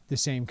not the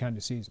same kind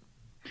of season.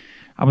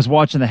 I was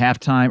watching the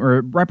halftime,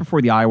 or right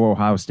before the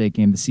Iowa-Ohio State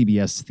game, the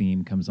CBS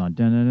theme comes on,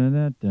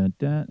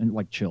 and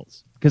like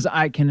chills. Because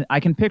I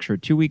can picture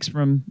 2 weeks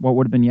from what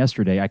would have been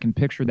yesterday, I can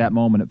picture that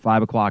moment at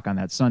 5 o'clock on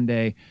that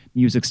Sunday,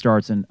 music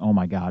starts, and oh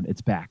my God,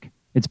 it's back.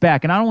 It's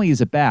back. And not only is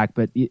it back,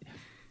 but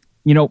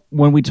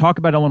when we talk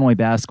about Illinois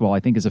basketball, I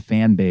think as a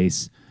fan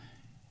base,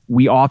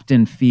 we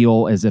often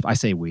feel as if, I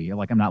say we,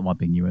 like I'm not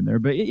lumping you in there,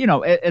 but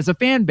as a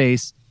fan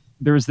base,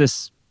 there's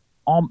this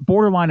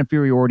borderline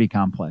inferiority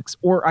complex,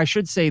 or I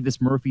should say this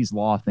Murphy's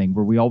Law thing,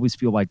 where we always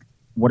feel like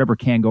whatever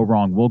can go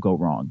wrong will go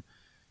wrong.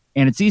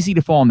 And it's easy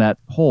to fall in that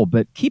hole,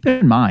 but keep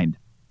in mind,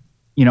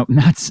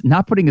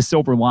 not putting a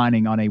silver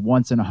lining on a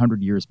once in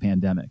 100 years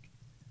pandemic.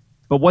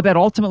 But what that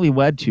ultimately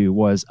led to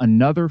was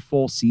another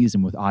full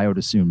season with Ayo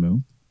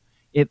Dosunmu.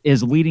 It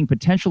is leading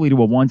potentially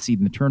to a 1 seed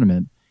in the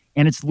tournament,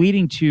 and it's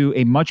leading to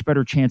a much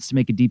better chance to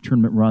make a deep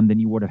tournament run than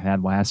you would have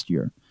had last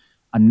year.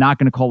 I'm not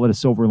going to call it a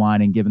silver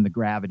lining given the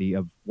gravity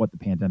of what the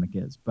pandemic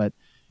is. But,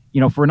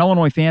 for an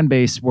Illinois fan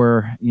base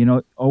where,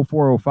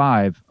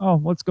 0405,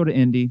 let's go to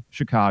Indy,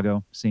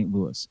 Chicago, St.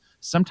 Louis.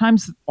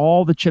 Sometimes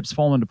all the chips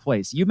fall into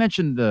place. You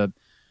mentioned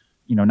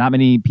not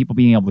many people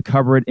being able to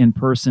cover it in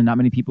person, not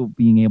many people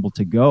being able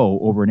to go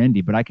over in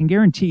Indy. But I can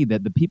guarantee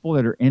that the people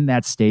that are in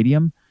that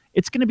stadium,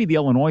 it's going to be the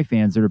Illinois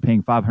fans that are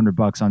paying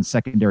 $500 on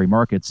secondary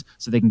markets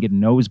so they can get a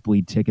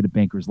nosebleed ticket at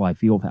Bankers Life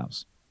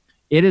Fieldhouse.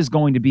 It is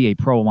going to be a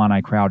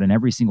pro-Illini crowd in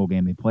every single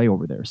game they play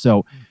over there.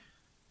 So,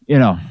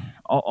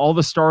 all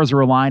the stars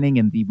are aligning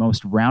in the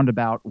most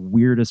roundabout,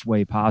 weirdest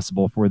way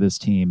possible for this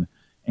team.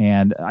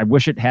 And I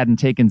wish it hadn't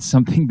taken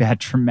something that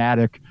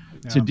traumatic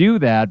to do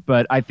that.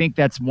 But I think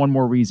that's one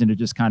more reason to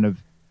just kind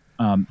of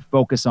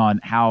focus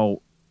on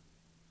how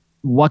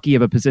lucky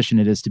of a position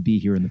it is to be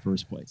here in the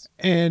first place.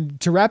 And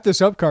to wrap this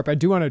up, Carp, I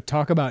do want to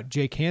talk about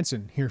Jake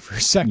Hansen here for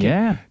a second.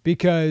 Yeah.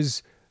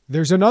 Because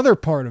there's another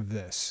part of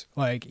this.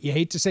 Like, you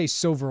hate to say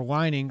silver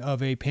lining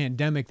of a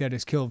pandemic that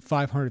has killed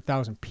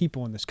 500,000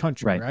 people in this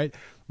country, right?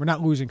 We're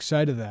not losing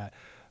sight of that.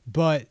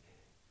 But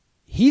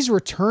he's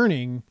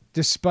returning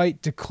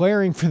despite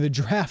declaring for the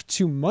draft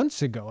 2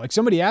 months ago. Like,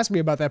 somebody asked me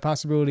about that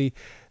possibility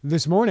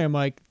this morning. I'm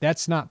like,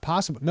 that's not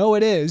possible. No,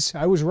 it is.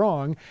 I was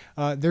wrong.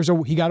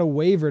 He got a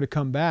waiver to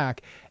come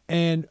back.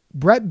 And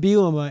Brett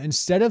Bielema,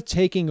 instead of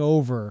taking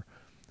over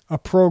a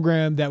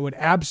program that would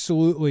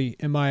absolutely,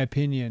 in my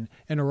opinion,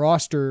 and a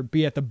roster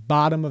be at the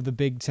bottom of the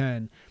Big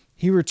Ten,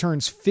 he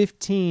returns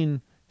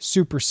 15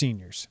 super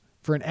seniors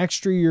for an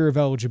extra year of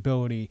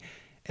eligibility.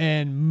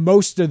 And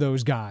most of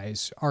those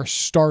guys are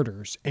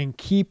starters and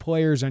key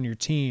players on your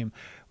team.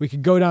 We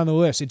could go down the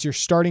list. It's your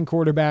starting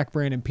quarterback,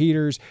 Brandon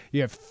Peters.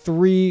 You have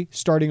 3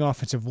 starting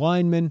offensive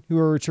linemen who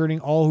are returning,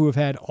 all who have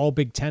had all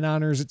Big Ten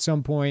honors at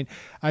some point.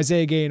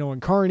 Isaiah Gay and Owen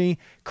Carney.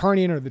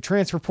 Carney entered the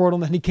transfer portal,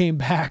 and then he came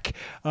back.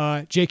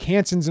 Jake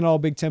Hansen's an all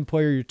Big Ten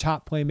player, your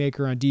top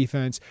playmaker on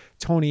defense.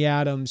 Tony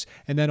Adams,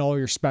 and then all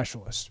your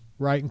specialists,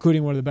 right?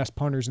 Including one of the best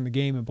punters in the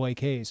game in Blake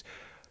Hayes.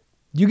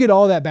 You get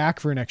all that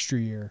back for an extra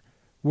year,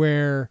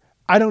 where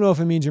I don't know if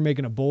it means you're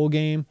making a bowl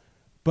game,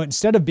 but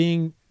instead of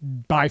being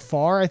by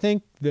far, I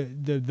think,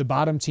 the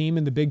bottom team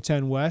in the Big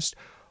Ten West,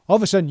 all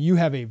of a sudden you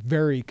have a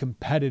very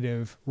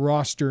competitive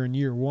roster in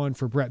year one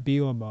for Brett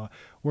Bielema,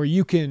 where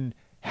you can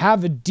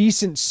have a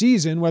decent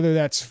season, whether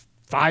that's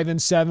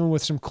 5-7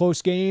 with some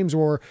close games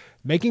or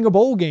making a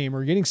bowl game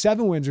or getting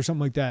 7 wins or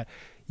something like that.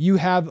 You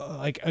have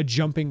like a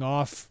jumping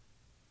off,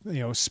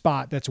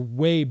 spot that's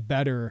way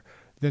better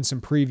than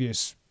some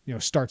previous,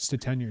 starts to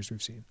tenures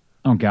we've seen.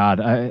 Oh God,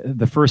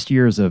 the first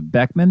years of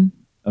Beckman,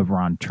 of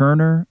Ron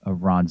Turner,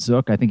 of Ron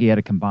Zook. I think he had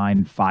a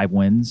combined 5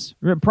 wins,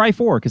 probably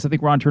 4, because I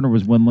think Ron Turner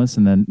was winless,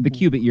 and then the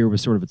Cubitt year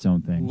was sort of its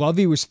own thing.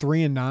 Lovey was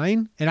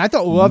 3-9, and I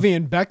thought Lovey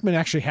and Beckman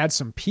actually had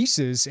some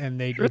pieces, and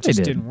it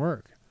just didn't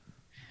work.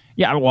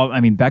 Yeah, well,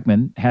 I mean,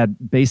 Beckman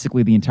had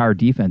basically the entire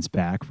defense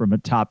back from a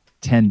top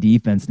 10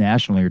 defense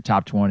nationally or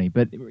top 20.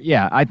 But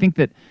yeah, I think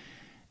that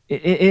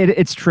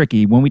it's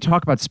tricky. When we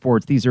talk about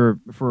sports, these are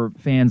for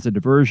fans a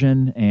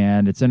diversion,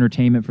 and it's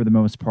entertainment for the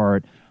most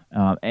part,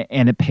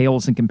 and it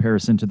pales in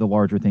comparison to the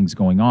larger things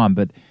going on.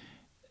 But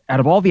out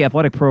of all the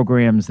athletic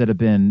programs that have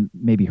been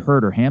maybe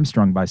hurt or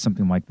hamstrung by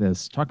something like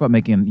this, talk about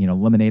making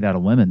lemonade out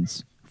of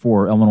lemons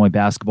for Illinois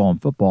basketball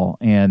and football.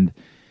 And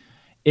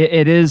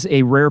it is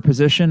a rare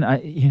position.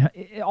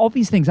 All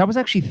these things. I was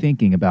actually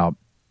thinking about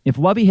if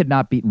Lovey had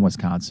not beaten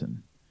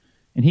Wisconsin,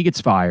 and he gets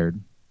fired,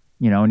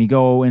 and you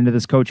go into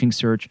this coaching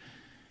search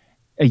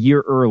a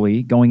year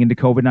early, going into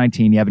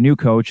COVID-19. You have a new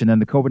coach, and then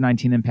the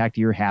COVID-19 impact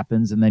year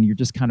happens, and then you're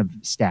just kind of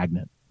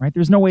stagnant, right?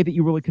 There's no way that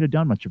you really could have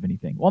done much of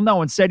anything. Well,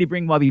 no. Instead, you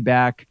bring Lovey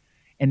back,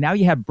 and now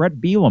you have Brett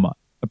Bielema,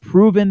 a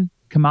proven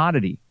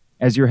commodity,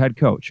 as your head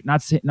coach.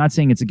 Not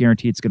saying it's a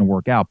guarantee it's going to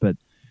work out, but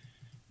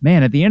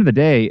man, at the end of the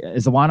day,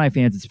 as Illini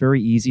fans, it's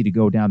very easy to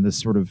go down this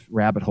sort of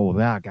rabbit hole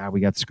of, God,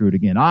 we got screwed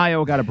again.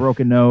 Io got a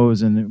broken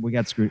nose, and we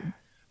got screwed.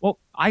 Well,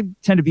 I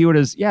tend to view it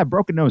as,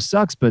 broken nose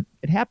sucks, but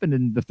it happened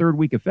in the 3rd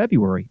week of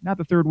February, not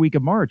the 3rd week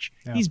of March.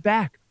 Yeah. He's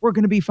back. We're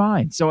going to be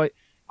fine. So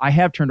I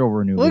have turned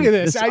over a new leaf. Look at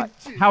this.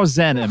 How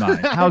zen am I?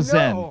 How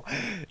zen?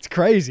 It's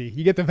crazy.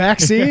 You get the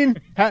vaccine,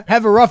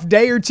 have a rough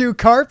day or two,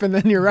 Carp, and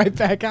then you're right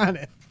back on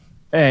it.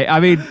 Hey, I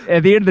mean,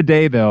 at the end of the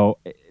day, though,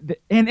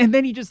 and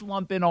then you just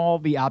lump in all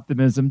the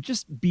optimism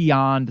just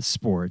beyond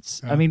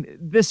sports. I mean,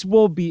 this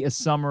will be a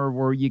summer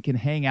where you can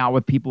hang out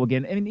with people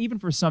again. I mean, even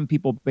for some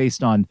people,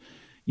 based on,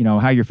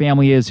 how your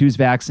family is, who's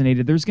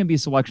vaccinated, there's going to be a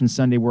selection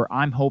Sunday where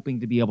I'm hoping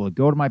to be able to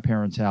go to my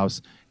parents'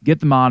 house, get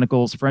the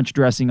monocles, French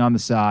dressing on the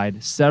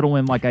side, settle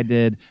in like I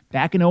did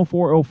back in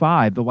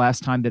 04-05, the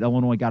last time that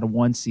Illinois got a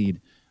 1 seed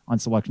on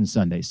selection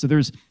Sunday. So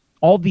there's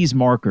all these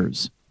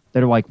markers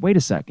that are like, wait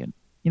a second.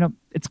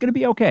 It's going to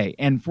be okay.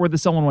 And for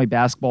this Illinois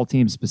basketball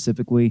team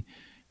specifically,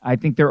 I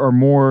think there are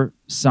more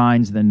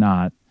signs than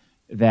not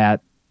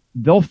that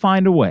they'll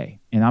find a way.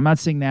 And I'm not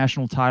saying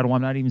national title.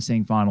 I'm not even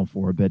saying Final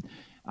Four. But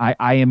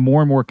I am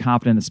more and more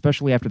confident,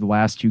 especially after the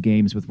last 2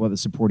 games with what the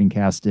supporting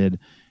cast did,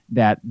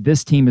 that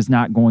this team is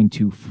not going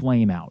to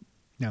flame out.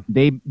 No.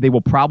 They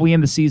will probably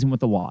end the season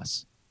with a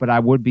loss. But I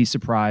would be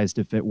surprised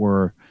if it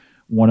were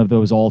one of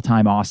those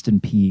all-time Austin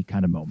Peay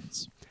kind of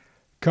moments.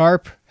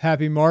 Carp,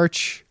 happy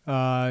March.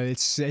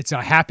 It's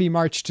a happy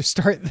March to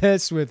start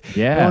this with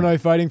Illinois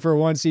fighting for a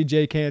 1 seed,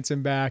 Jake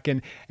Hansen back,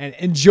 and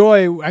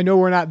enjoy. I know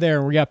we're not there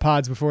and we got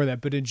pods before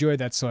that, but enjoy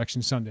that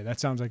selection Sunday. That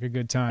sounds like a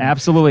good time.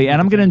 Absolutely. And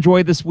I'm going to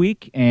enjoy this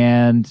week.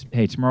 And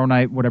hey, tomorrow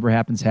night, whatever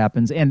happens,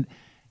 happens. And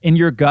in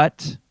your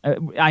gut,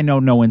 I know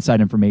no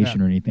inside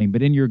information or anything,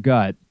 but in your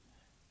gut,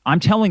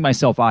 I'm telling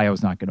myself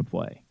Io's not going to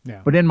play.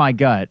 Yeah. But in my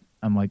gut,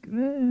 I'm like,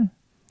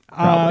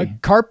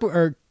 Carp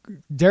or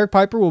Derek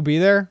Piper will be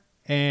there.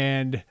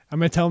 And I'm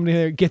going to tell him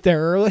to get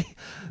there early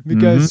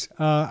because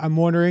I'm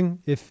wondering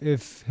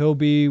if he'll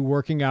be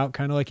working out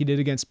kind of like he did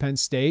against Penn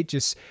State,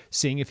 just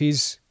seeing if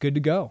he's good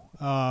to go.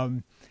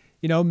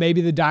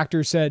 Maybe the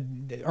doctor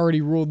said already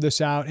ruled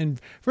this out.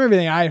 And from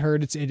everything I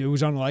heard, it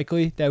was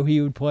unlikely that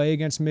he would play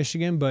against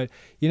Michigan, but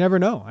you never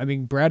know. I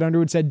mean, Brad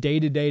Underwood said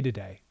day to day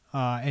today,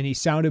 and he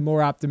sounded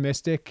more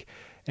optimistic.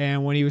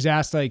 And when he was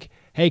asked, like,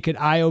 hey, could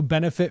Io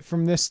benefit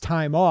from this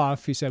time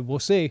off? He said, we'll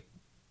see.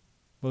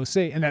 We'll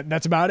see. And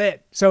that's about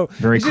it. So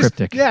very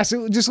cryptic. Yeah.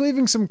 So just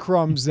leaving some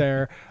crumbs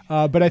there.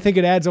 But I think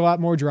it adds a lot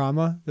more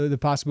drama, the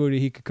possibility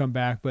he could come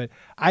back. But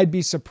I'd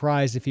be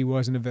surprised if he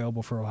wasn't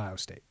available for Ohio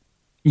State.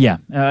 Yeah.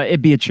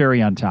 It'd be a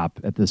cherry on top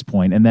at this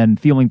point. And then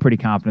feeling pretty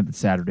confident that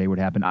Saturday would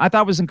happen. I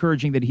thought it was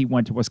encouraging that he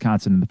went to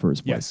Wisconsin in the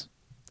first place. Yes,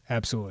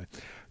 absolutely.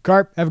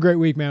 Carp, have a great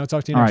week, man. I'll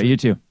talk to you next week. All right. You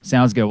too.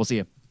 Sounds good. We'll see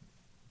you.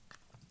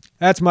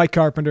 That's Mike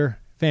Carpenter.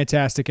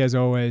 Fantastic as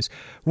always.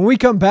 When we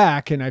come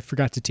back, and I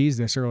forgot to tease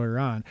this earlier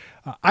on,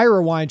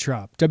 Ira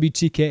Weintraub,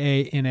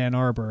 WTKA in Ann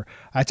Arbor.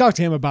 I talked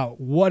to him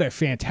about what a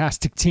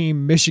fantastic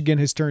team Michigan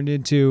has turned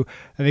into.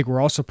 I think we're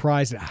all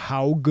surprised at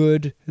how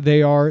good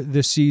they are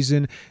this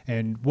season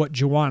and what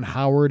Juwan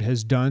Howard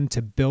has done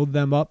to build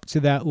them up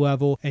to that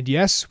level. And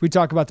yes, we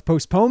talk about the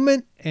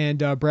postponement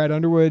and Brad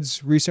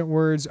Underwood's recent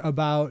words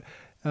about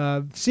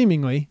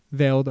seemingly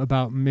veiled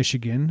about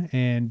Michigan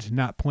and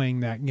not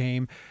playing that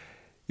game.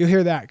 You'll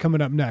hear that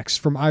coming up next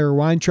from Ira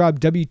Weintraub,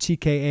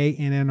 WTKA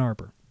in Ann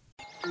Arbor.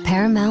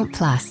 Paramount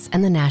Plus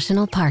and the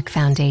National Park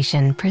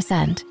Foundation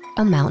present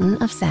A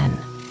Mountain of Zen.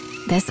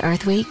 This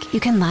Earth Week,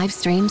 you can live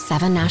stream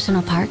 7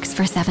 national parks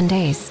for 7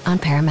 days on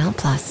Paramount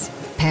Plus.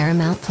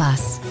 Paramount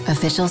Plus,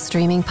 official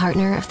streaming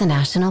partner of the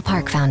National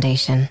Park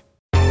Foundation.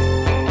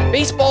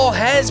 Baseball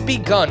has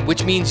begun,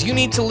 which means you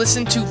need to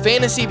listen to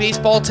Fantasy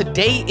Baseball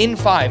Today in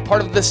 5,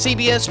 part of the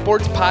CBS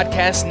Sports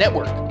Podcast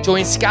Network.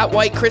 Join Scott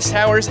White, Chris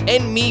Towers,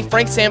 and me,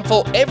 Frank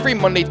Samfel, every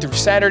Monday through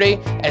Saturday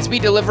as we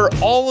deliver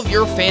all of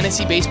your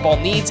fantasy baseball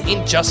needs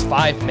in just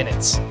 5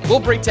 minutes. We'll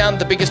break down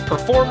the biggest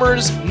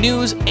performers,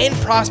 news, and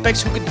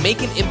prospects who could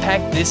make an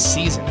impact this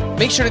season.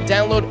 Make sure to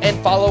download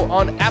and follow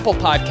on Apple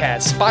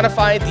Podcasts,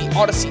 Spotify, the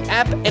Odyssey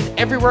app, and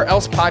everywhere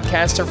else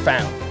podcasts are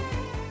found.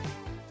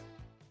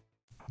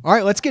 All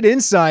right, let's get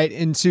insight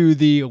into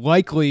the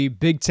likely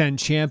Big Ten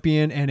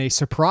champion and a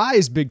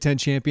surprise Big Ten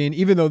champion,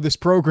 even though this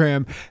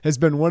program has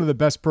been one of the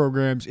best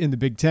programs in the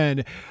Big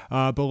Ten.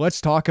 But let's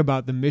talk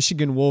about the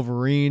Michigan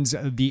Wolverines.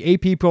 The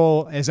AP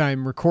poll, as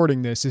I'm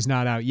recording this, is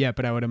not out yet,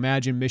 but I would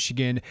imagine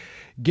Michigan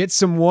gets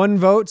some 1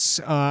 votes.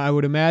 I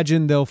would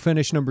imagine they'll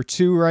finish number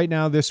 2 right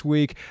now this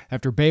week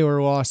after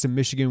Baylor lost and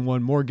Michigan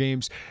won more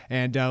games.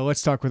 And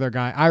let's talk with our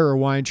guy, Ira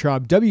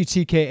Weintraub,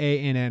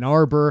 WTKA in Ann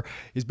Arbor.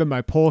 He's been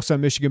my pulse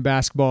on Michigan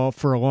basketball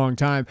for a long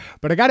time.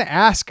 But I got to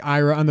ask,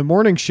 Ira, on the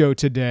morning show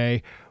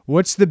today,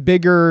 what's the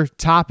bigger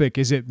topic?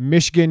 Is it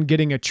Michigan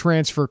getting a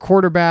transfer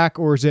quarterback,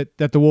 or is it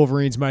that the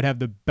Wolverines might have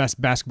the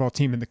best basketball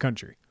team in the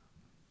country?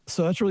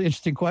 So that's a really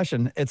interesting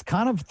question. It's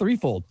kind of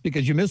threefold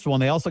because you missed one.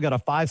 They also got a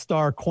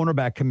 5-star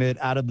cornerback commit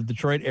out of the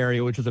Detroit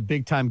area, which was a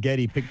big-time get.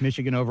 He picked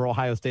Michigan over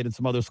Ohio State and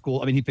some other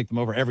school. I mean, he picked them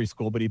over every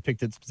school, but he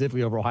picked it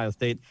specifically over Ohio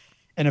State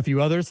and a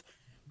few others.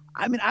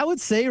 I mean, I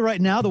would say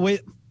right now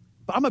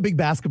I'm a big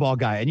basketball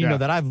guy, and you know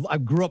that I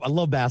grew up. I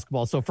love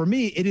basketball, so for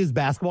me, it is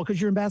basketball because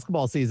you're in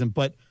basketball season.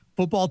 But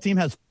football team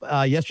has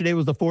yesterday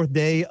was the 4th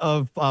day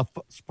of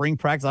spring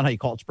practice. I don't know how you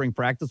call it spring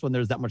practice when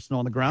there's that much snow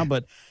on the ground,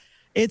 but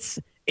it's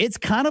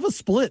kind of a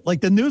split.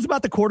 Like the news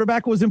about the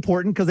quarterback was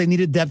important because they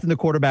needed depth in the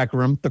quarterback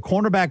room. The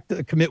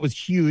cornerback commit was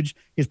huge.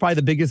 He's probably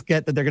the biggest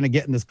get that they're going to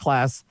get in this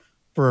class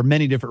for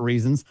many different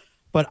reasons.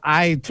 But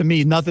to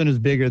me, nothing is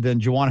bigger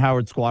than Juwan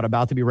Howard's squad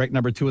about to be ranked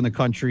number 2 in the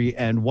country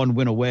and 1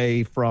 win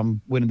away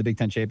from winning the Big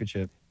Ten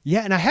championship.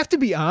 Yeah, and I have to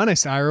be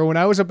honest, Ira, when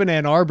I was up in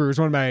Ann Arbor, it was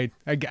one of my,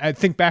 I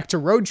think back to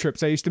road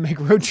trips. I used to make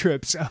road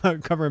trips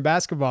covering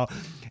basketball.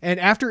 And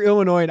after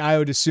Illinois and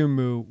Ayo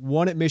Dosunmu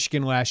won at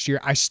Michigan last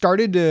year, I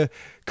started to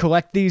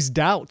collect these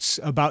doubts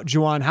about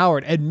Juwan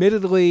Howard.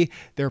 Admittedly,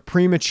 they're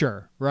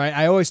premature, right?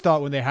 I always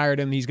thought when they hired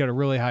him, he's got a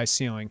really high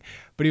ceiling.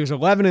 But he was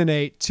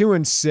 11-8,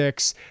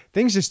 2-6.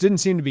 Things just didn't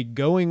seem to be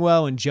going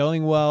well and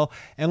gelling well.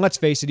 And let's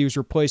face it, he was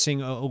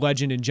replacing a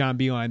legend in John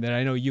Beilein that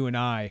I know you and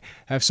I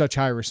have such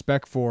high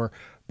respect for.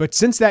 But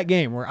since that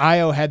game where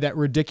Ayo had that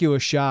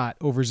ridiculous shot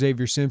over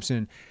Xavier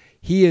Simpson,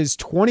 he is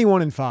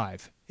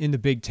 21-5 in the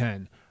Big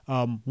Ten.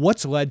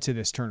 What's led to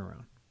this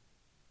turnaround?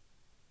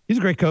 He's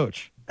a great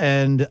coach.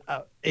 And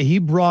he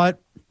brought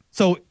 –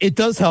 so it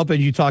does help,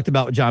 and you talked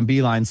about John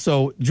Beilein.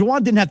 So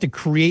Juwan didn't have to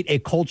create a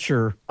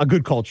culture, a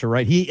good culture,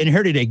 right? He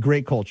inherited a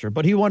great culture,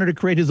 but he wanted to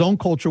create his own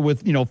culture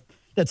with,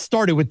 that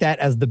started with that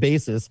as the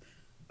basis.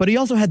 But he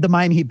also had the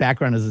Miami Heat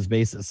background as his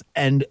basis.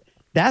 And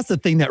that's the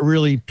thing that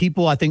really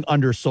people, I think,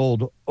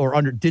 undersold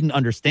or didn't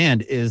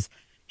understand is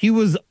he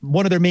was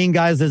one of their main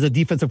guys as a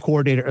defensive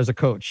coordinator, as a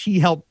coach. He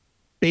helped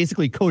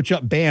basically coach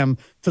up Bam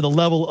to the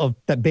level of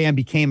that Bam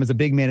became as a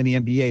big man in the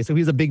NBA. So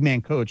he's a big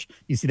man coach.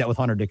 You see that with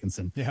Hunter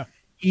Dickinson. Yeah.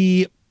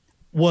 He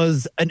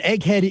was an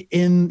egghead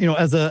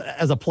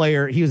as a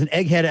player. He was an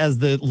egghead as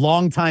the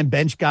longtime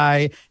bench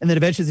guy and then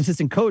eventually as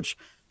assistant coach.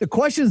 The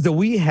questions that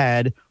we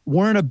had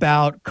weren't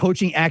about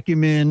coaching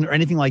acumen or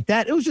anything like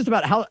that. It was just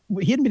about how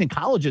he hadn't been in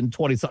college in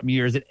 20-something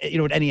years,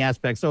 in any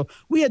aspect. So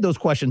we had those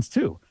questions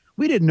too.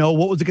 We didn't know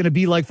what was it going to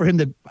be like for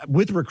him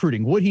with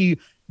recruiting. Would he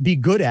be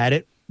good at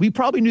it? We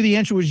probably knew the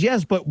answer was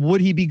yes, but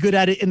would he be good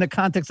at it in the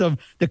context of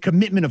the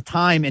commitment of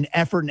time and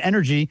effort and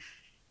energy?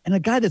 And a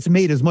guy that's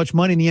made as much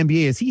money in the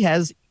NBA as he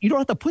has, you don't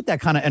have to put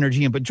that kind of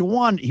energy in. But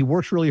Juwan, he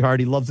works really hard.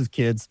 He loves his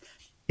kids.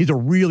 He's a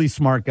really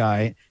smart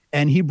guy.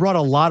 And he brought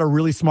a lot of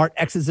really smart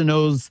X's and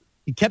O's.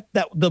 He kept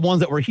the ones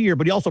that were here,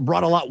 but he also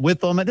brought a lot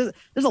with him. And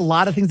there's a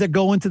lot of things that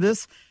go into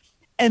this.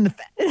 And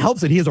it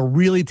helps that he has a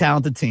really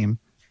talented team.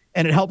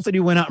 And it helps that he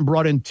went out and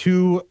brought in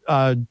 2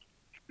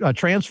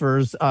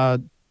 transfers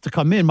to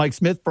come in. Mike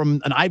Smith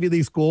from an Ivy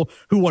League school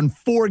who won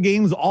 4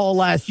 games all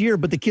last year,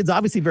 but the kid's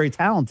obviously very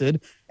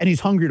talented and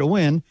he's hungry to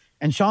win.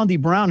 And Sean D.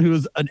 Brown,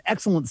 who's an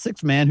excellent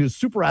 6-man, who's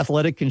super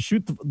athletic, can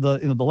shoot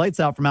the lights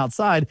out from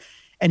outside.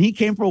 And he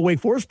came from a Wake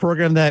Forest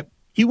program that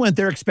he went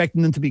there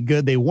expecting them to be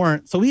good. They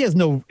weren't. So he has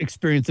no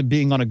experience of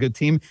being on a good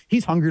team.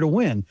 He's hungry to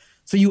win.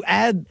 So you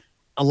add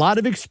a lot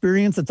of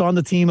experience that's on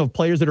the team of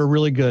players that are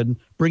really good,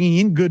 bringing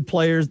in good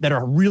players that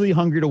are really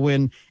hungry to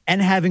win,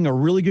 and having a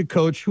really good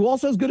coach who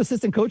also has good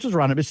assistant coaches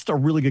around him. It's just a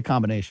really good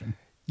combination.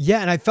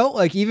 Yeah, and I felt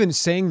like even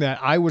saying that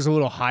I was a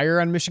little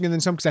higher on Michigan than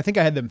some because I think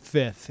I had them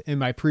 5th in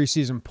my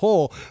preseason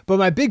poll. But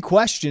my big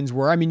questions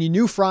were, you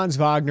knew Franz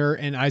Wagner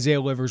and Isaiah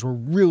Livers were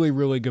really,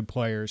 really good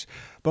players.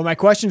 But my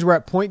questions were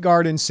at point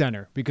guard and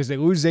center because they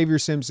lose Xavier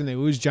Simpson, they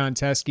lose John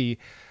Teske.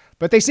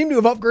 but they seem to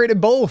have upgraded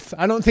both.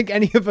 I don't think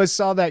any of us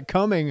saw that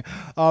coming.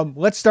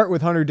 Let's start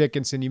with Hunter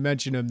Dickinson. You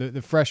mentioned him,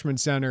 the freshman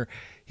center.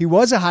 He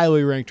was a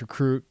highly ranked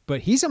recruit,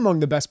 but he's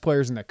among the best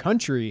players in the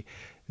country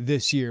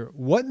this year.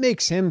 What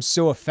makes him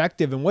so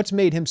effective, and what's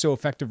made him so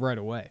effective right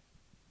away?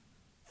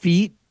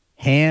 Feet,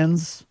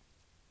 hands,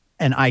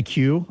 and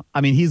IQ.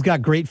 I mean, he's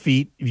got great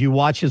feet. If you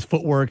watch his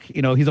footwork,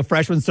 he's a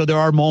freshman, so there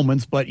are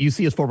moments, but you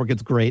see his footwork,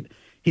 it's great.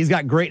 He's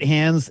got great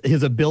hands,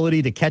 his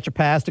ability to catch a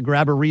pass, to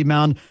grab a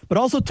rebound, but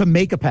also to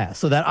make a pass.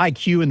 So that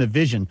IQ and the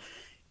vision.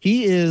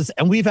 He is,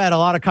 and we've had a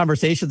lot of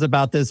conversations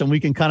about this, and we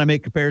can kind of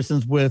make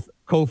comparisons with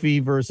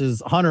Kofi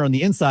versus Hunter on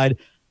the inside.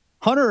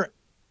 Hunter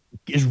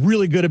is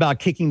really good about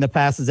kicking the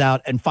passes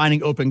out and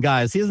finding open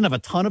guys. He doesn't have a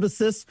ton of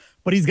assists,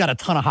 but he's got a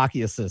ton of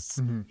hockey assists.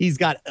 Mm-hmm. He's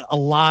got a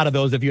lot of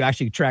those if you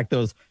actually track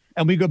those.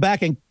 And we go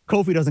back, and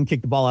Kofi doesn't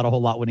kick the ball out a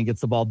whole lot when he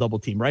gets the ball double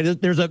team, right?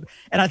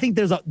 And I think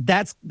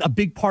that's a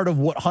big part of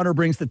what Hunter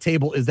brings to the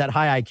table is that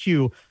high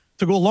IQ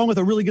to go along with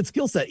a really good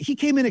skill set. He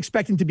came in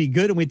expecting to be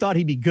good, and we thought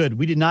he'd be good.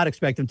 We did not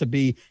expect him to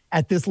be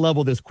at this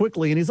level this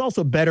quickly, and he's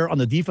also better on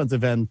the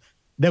defensive end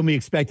than we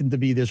expect him to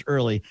be this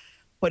early.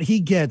 But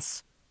he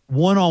gets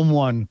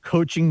one-on-one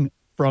coaching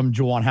from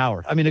Juwan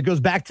Howard. I mean, it goes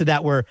back to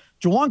that where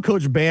Juwan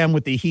coached Bam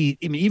with the Heat.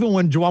 I mean, even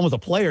when Juwan was a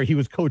player, he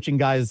was coaching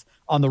guys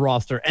on the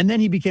roster. And then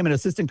he became an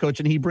assistant coach,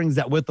 and he brings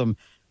that with him.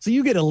 So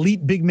you get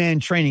elite big man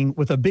training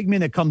with a big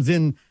man that comes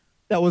in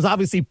that was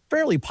obviously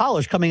fairly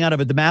polished coming out of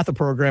a DeMatha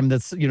program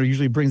that's,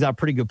 usually brings out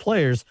pretty good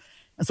players.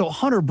 And so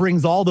Hunter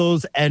brings all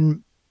those.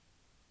 And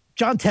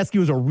John Teske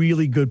was a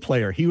really good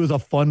player. He was a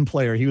fun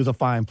player. He was a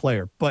fine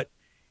player. But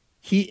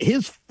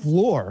his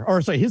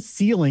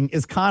ceiling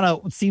is kind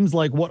of seems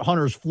like what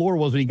Hunter's floor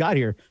was when he got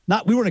here.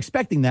 We weren't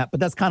expecting that, but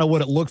that's kind of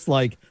what it looks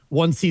like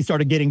once he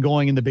started getting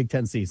going in the Big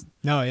Ten season.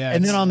 No, yeah.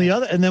 And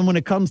then when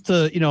it comes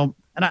to,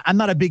 and I'm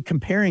not a big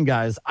comparing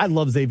guys. I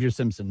love Xavier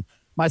Simpson.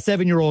 My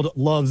 7-year-old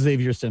loves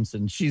Xavier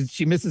Simpson.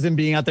 She misses him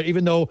being out there,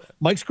 even though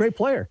Mike's a great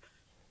player.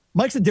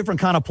 Mike's a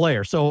different kind of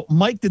player. So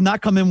Mike did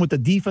not come in with the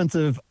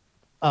defensive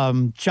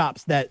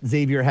chops that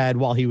Xavier had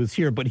while he was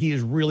here, but he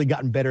has really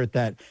gotten better at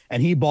that,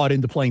 and he bought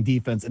into playing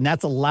defense, and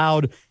that's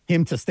allowed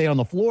him to stay on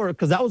the floor,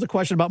 because that was a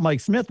question about Mike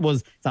Smith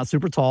was he's not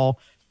super tall.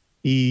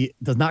 He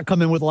does not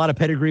come in with a lot of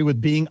pedigree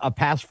with being a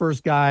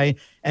pass-first guy,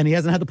 and he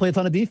hasn't had to play a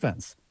ton of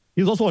defense.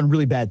 He was also on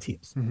really bad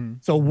teams. Mm-hmm.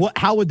 So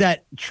how would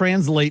that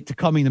translate to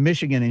coming to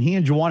Michigan? And he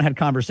and Juwan had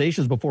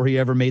conversations before he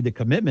ever made the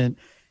commitment,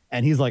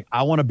 and he's like,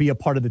 I want to be a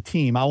part of the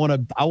team. I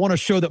want to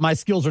show that my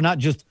skills are not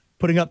just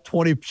putting up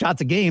 20 shots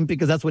a game,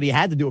 because that's what he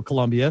had to do at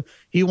Columbia.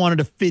 He wanted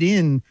to fit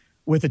in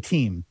with a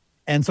team.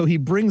 And so he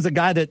brings a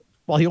guy that,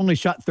 while he only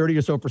shot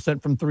 30% or so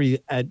from three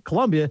at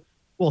Columbia,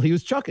 well, he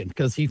was chucking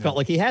because he felt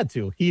like he had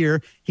to.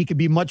 Here, he could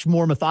be much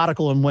more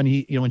methodical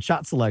in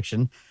shot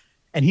selection.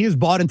 And he has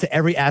bought into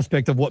every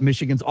aspect of what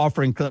Michigan's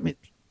offering. I mean,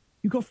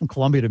 you go from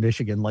Columbia to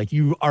Michigan, like,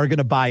 you are going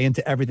to buy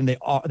into everything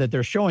that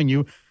they're showing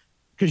you,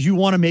 because you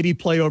want to maybe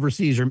play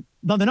overseas or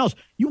nothing else.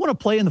 You want to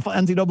play in the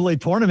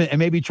NCAA tournament and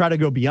maybe try to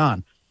go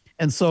beyond.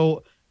 And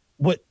so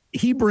what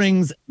he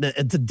brings,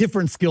 it's a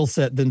different skill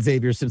set than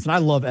Xavier Simpson. I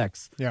love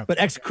X, but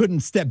X couldn't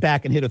step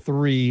back and hit a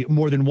three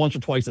more than once or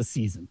twice a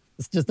season.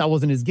 It's just, that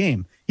wasn't his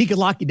game. He could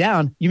lock you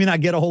down. You may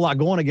not get a whole lot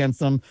going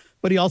against him,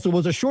 but he also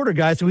was a shorter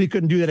guy, so he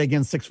couldn't do that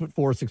against 6'4",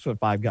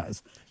 6'5"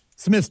 guys.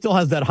 Smith still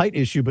has that height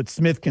issue, but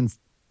Smith can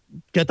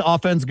get the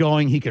offense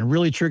going. He can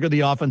really trigger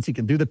the offense. He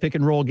can do the pick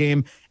and roll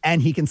game,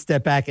 and he can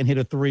step back and hit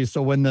a three.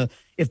 So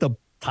if the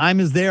time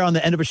is there on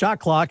the end of a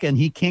shot clock and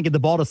he can't get the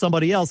ball to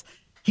somebody else,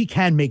 he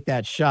can make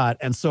that shot.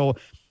 And so,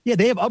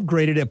 they have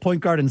upgraded at point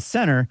guard and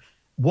center,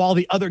 while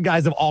the other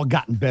guys have all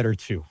gotten better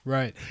too.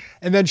 Right.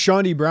 And then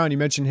Chaundee Brown, you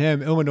mentioned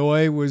him.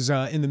 Illinois was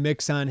in the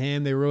mix on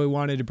him. They really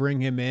wanted to bring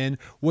him in.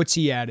 What's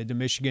he added to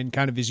Michigan?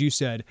 Kind of, as you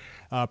said,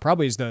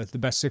 probably is the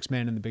best six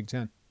man in the Big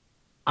Ten.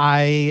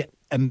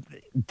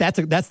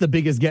 That's the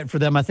biggest get for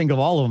them, I think, of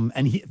all of them.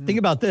 And think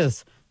about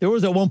this. There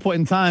was at one point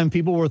in time,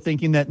 people were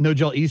thinking that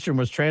Nojel Eastern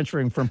was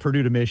transferring from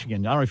Purdue to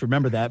Michigan. I don't know if you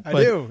remember that. But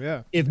I do,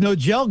 yeah. If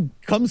Nojel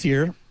comes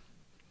here,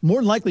 more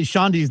than likely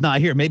Chaundee's not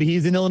here. Maybe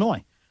he's in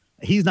Illinois.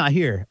 He's not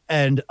here.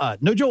 And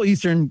Nojel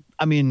Eastern,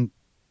 I mean,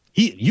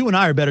 you and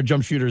I are better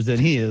jump shooters than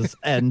he is.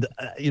 And,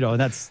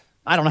 I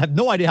have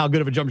no idea how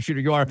good of a jump shooter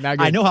you are.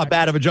 I know how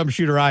bad of a jump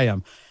shooter I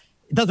am.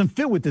 It doesn't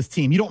fit with this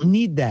team. You don't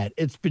need that.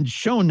 It's been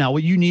shown now.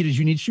 What you need is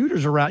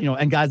shooters around,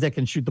 and guys that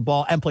can shoot the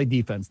ball and play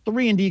defense.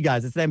 3-and-D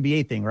guys. It's an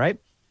NBA thing, right?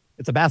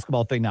 It's a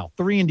basketball thing now.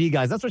 3-and-D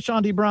guys. That's what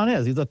Chaundee Brown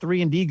is. He's a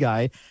 3-and-D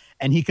guy,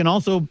 and he can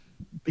also.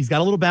 He's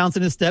got a little bounce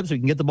in his step, so he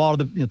can get the ball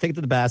to take it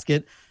to the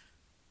basket.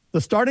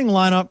 The starting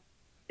lineup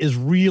is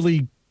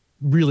really,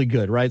 really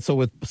good, right? So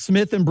with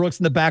Smith and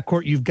Brooks in the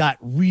backcourt, you've got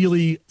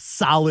really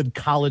solid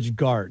college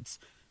guards.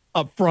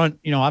 Up front,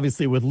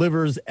 obviously with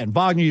Livers and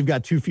Wagner, you've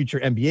got two future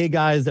NBA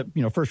guys that,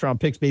 first round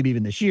picks, maybe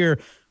even this year.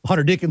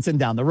 Hunter Dickinson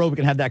down the road. We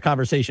can have that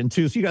conversation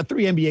too. So you got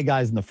three NBA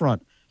guys in the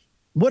front.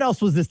 What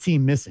else was this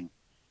team missing?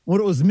 What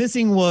it was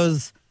missing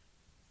was,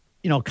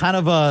 kind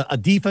of a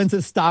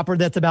defensive stopper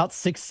that's about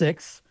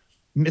 6'6",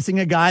 missing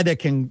a guy that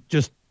can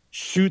just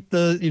shoot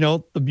the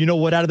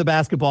what out of the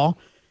basketball,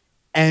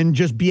 and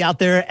just be out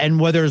there. And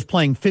whether it's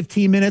playing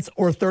 15 minutes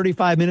or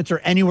 35 minutes or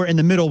anywhere in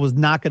the middle, was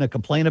not going to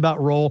complain about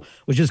role,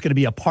 was just going to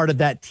be a part of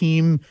that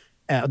team,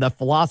 the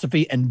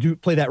philosophy,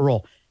 and play that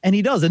role. And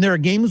he does. And there are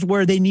games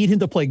where they need him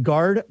to play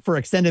guard for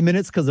extended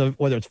minutes because of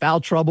whether it's foul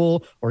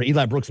trouble or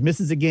Eli Brooks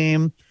misses a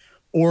game,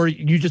 or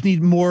you just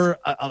need more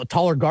a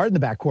taller guard in the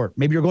backcourt.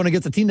 Maybe you're going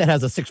against a team that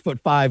has a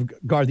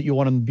 6'5" guard that you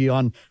want him to be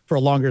on for a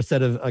longer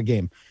set of a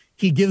game.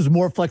 He gives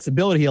more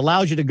flexibility. He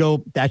allows you to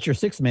go, that's your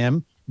sixth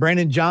man.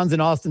 Brandon Johns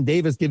and Austin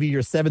Davis give you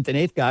your seventh and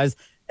eighth guys.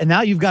 And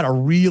now you've got a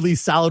really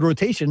solid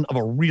rotation of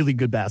a really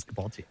good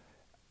basketball team.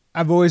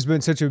 I've always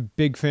been such a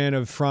big fan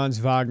of Franz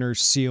Wagner's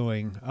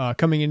ceiling.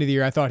 Coming into the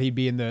year, I thought he'd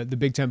be in the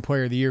Big Ten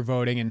Player of the Year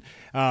voting,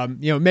 and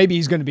maybe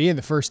he's going to be in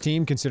the first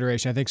team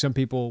consideration. I think some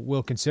people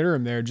will consider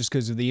him there just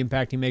because of the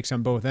impact he makes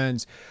on both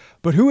ends.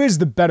 But who is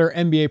the better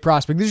NBA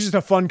prospect? This is just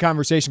a fun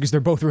conversation because they're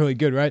both really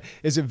good, right?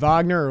 Is it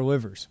Wagner or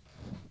Livers?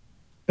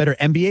 Better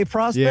NBA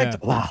prospect?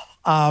 Yeah.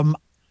 Wow.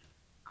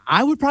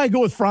 I would probably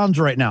go with Franz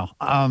right now.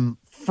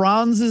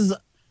 Franz's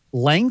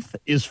length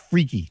is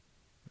freaky.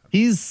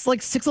 He's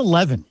like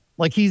 6'11".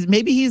 Like he's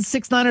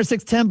 6'9" or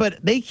 6'10",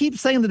 but they keep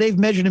saying that they've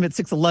measured him at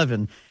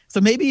 6'11". So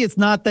maybe it's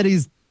not that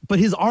but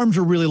his arms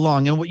are really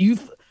long. And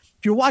if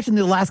you're watching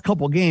the last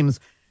couple of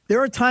games,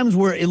 there are times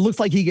where it looks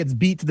like he gets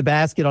beat to the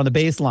basket on the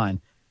baseline.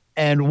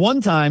 And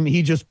one time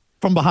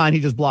from behind,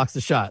 he just blocks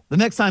the shot. The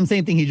next time,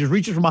 same thing. He just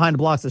reaches from behind and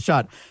blocks the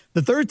shot.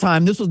 The third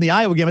time, this was in the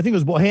Iowa game. I think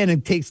it was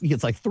Bohannon he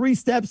gets like 3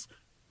 steps,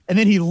 and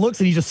then he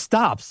looks and he just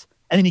stops.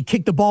 And then he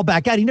kicked the ball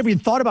back out. He never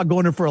even thought about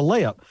going in for a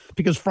layup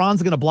because Franz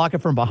is going to block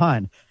it from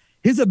behind.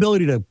 His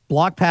ability to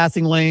block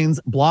passing lanes,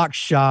 block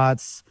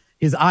shots,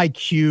 his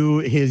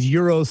IQ, his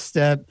Euro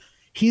step,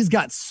 he's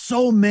got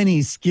so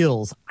many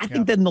skills. I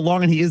think that in the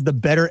long run, he is the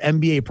better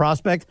NBA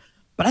prospect.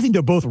 But I think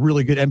they're both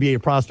really good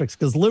NBA prospects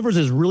because Livers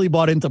is really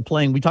bought into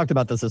playing. We talked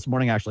about this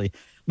morning, actually.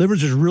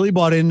 Livers is really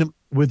bought in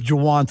with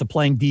Juwan to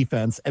playing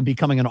defense and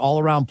becoming an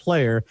all-around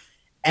player.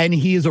 And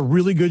he is a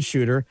really good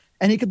shooter.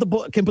 And he can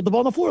put the ball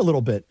on the floor a little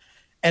bit.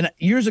 And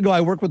years ago,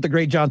 I worked with the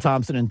great John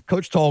Thompson. And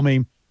Coach told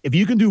me, if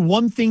you can do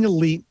one thing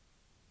elite,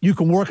 you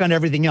can work on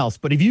everything else.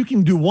 But if you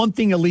can do one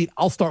thing elite,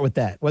 I'll start with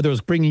that, whether it's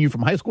bringing you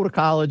from high school to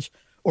college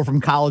or from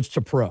college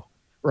to pro,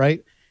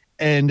 right?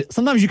 And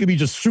sometimes you can be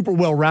just super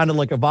well-rounded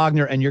like a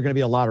Wagner, and you're going to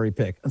be a lottery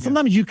pick. And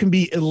sometimes you can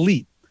be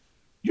elite. Do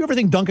you ever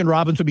think Duncan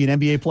Robinson would be an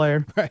NBA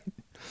player? Right.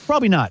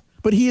 Probably not.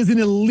 But he is an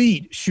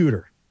elite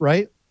shooter,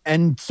 right?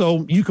 And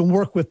so you can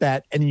work with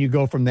that, and then you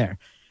go from there.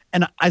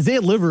 And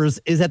Isaiah Livers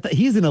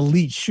he's an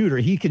elite shooter.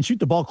 He can shoot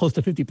the ball close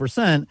to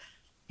 50%.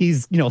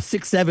 He's 6'7",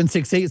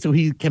 6'8", so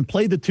he can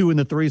play the 2 and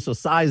the 3, so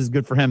size is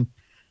good for him.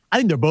 I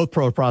think they're both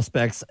pro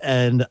prospects,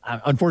 and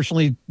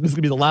unfortunately, this is going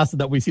to be the last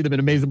that we see them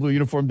in Amazing Blue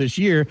uniform this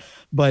year,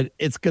 but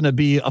it's going to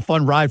be a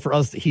fun ride for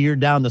us here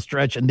down the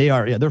stretch, and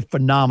they're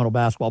phenomenal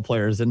basketball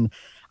players. And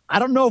I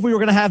don't know if we were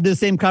going to have this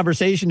same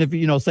conversation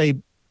if,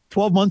 say,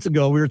 12 months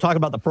ago, we were talking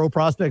about the pro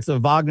prospects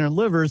of Wagner and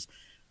Livers.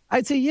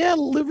 I'd say,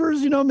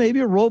 Livers, maybe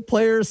a role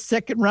player,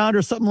 second round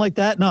or something like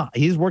that. No,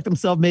 he's worked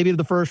himself maybe to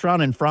the first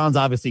round, and Franz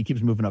obviously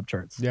keeps moving up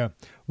charts. Yeah.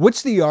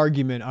 What's the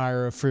argument,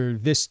 Ira, for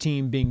this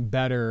team being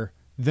better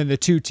than the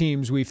two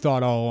teams we've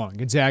thought all along?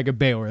 Gonzaga,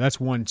 Baylor, that's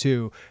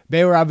 1-2.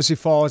 Baylor obviously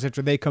falls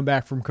after they come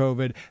back from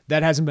COVID.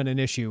 That hasn't been an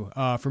issue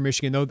for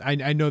Michigan, though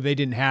I know they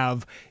didn't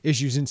have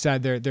issues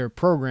inside their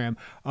program.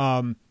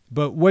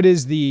 But what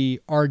is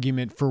the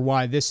argument for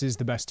why this is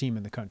the best team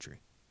in the country?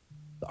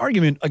 The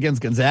argument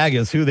against Gonzaga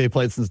is who they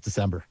played since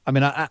December. I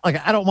mean,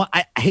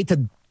 I hate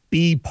to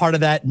be part of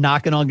that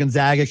knocking on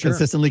Gonzaga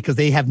consistently because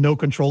they have no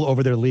control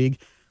over their league.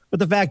 But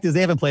the fact is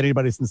they haven't played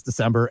anybody since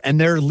December, and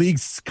their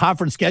league's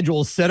conference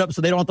schedule is set up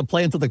so they don't have to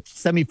play until the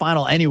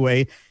semifinal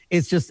anyway.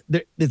 It's just,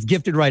 it's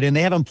gifted right in.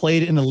 They haven't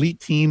played an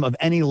elite team of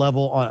any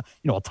level on,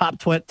 a top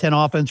 10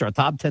 offense or a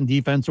top 10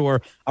 defense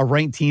or a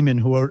ranked team in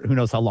who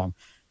knows how long.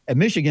 At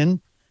Michigan,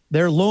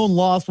 their lone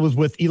loss was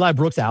with Eli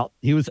Brooks out.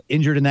 He was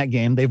injured in that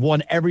game. They've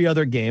won every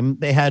other game.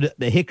 They had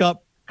the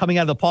hiccup coming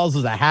out of the pause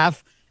was a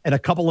half and a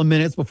couple of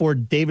minutes before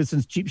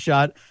Davidson's cheap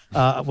shot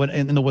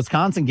in the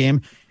Wisconsin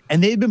game.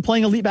 And they've been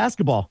playing elite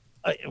basketball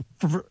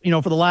for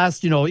the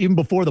last, even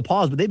before the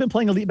pause, but they've been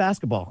playing elite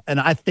basketball. And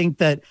I think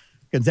that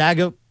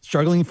Gonzaga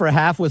struggling for a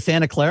half with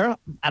Santa Clara.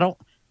 I'm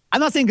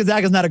not saying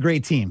Gonzaga's not a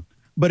great team,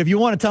 but if you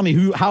want to tell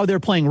me how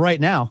they're playing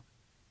right now,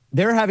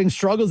 they're having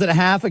struggles at a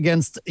half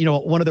against,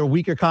 one of their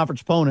weaker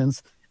conference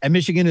opponents. And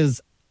Michigan is,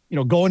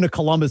 going to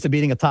Columbus and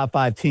beating a top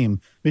 5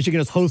 team. Michigan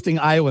is hosting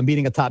Iowa and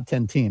beating a top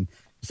 10 team.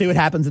 See what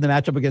happens in the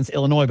matchup against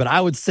Illinois. But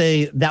I would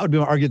say that would be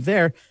my argument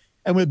there.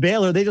 And with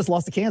Baylor, they just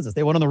lost to Kansas.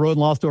 They went on the road and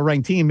lost to a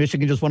ranked team.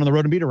 Michigan just went on the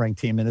road and beat a ranked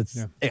team. And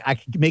I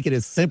can make it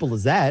as simple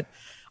as that.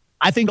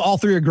 I think all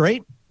three are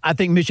great. I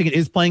think Michigan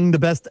is playing the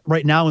best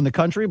right now in the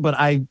country, but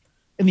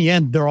in the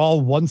end, they're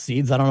all 1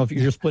 seeds. I don't know if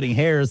you're just splitting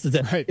hairs.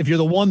 Right. If you're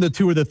the 1, the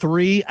 2, or the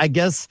 3, I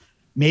guess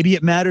maybe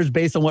it matters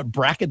based on what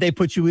bracket they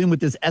put you in with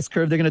this S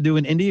curve they're going to do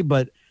in Indy,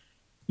 but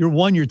you're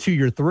 1, you're 2,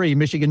 you're 3.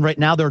 Michigan right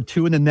now, they're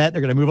 2 in the net.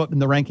 They're going to move up in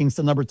the rankings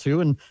to number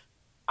 2. And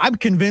I'm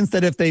convinced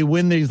that if they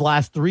win these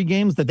last 3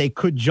 games, that they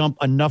could jump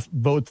enough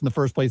votes in the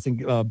first place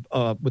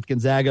with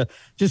Gonzaga,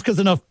 just because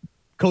enough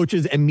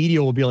coaches and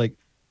media will be like,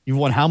 you've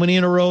won how many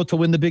in a row to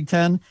win the Big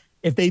Ten?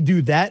 If they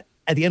do that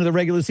at the end of the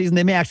regular season,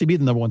 they may actually be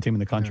the number 1 team in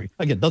the country.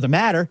 Again, it doesn't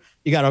matter.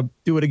 You got to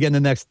do it again the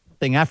next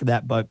thing after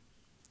that, but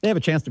they have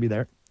a chance to be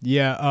there.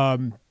 Yeah.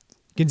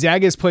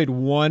 Gonzaga has played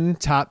 1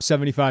 top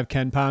 75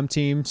 KenPom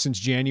team since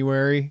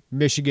January.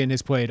 Michigan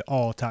has played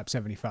all top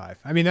 75.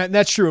 I mean,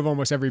 that's true of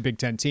almost every Big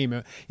Ten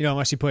team,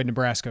 unless you played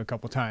Nebraska a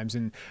couple times,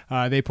 and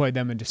they played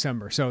them in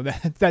December. So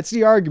that's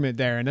the argument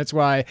there, and that's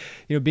why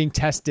being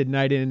tested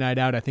night in and night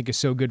out, I think, is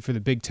so good for the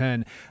Big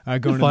Ten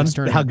going into this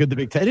tournament. How good the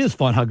Big Ten. It is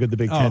fun how good the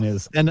Big Ten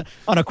is. And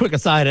on a quick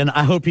aside, and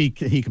I hope he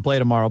can play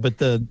tomorrow, but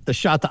the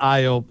shot to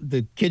Ayo,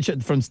 the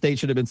kid from State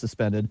should have been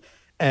suspended,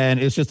 and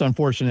it's just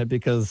unfortunate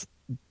because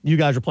you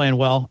guys are playing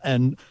well,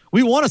 and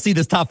we want to see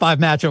this top 5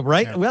 matchup,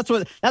 right?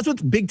 Yeah. That's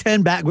what Big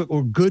Ten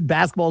or good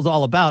basketball is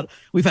all about.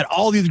 We've had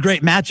all these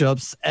great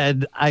matchups,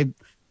 and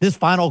this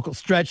final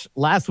stretch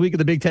last week of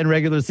the Big Ten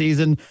regular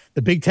season,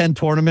 the Big Ten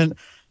tournament,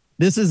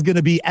 this is going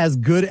to be as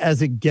good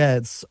as it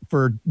gets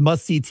for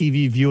must-see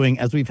TV viewing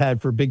as we've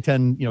had for Big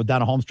Ten,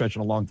 down a home stretch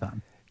in a long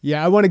time.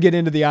 Yeah, I want to get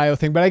into the Ayo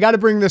thing, but I got to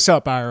bring this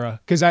up,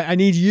 Ira, because I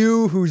need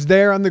you, who's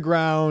there on the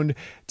ground,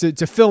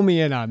 to fill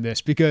me in on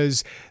this,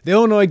 because the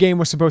Illinois game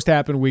was supposed to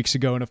happen weeks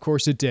ago, and of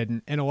course it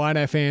didn't, and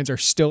Illini fans are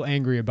still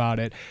angry about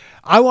it.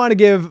 I want to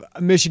give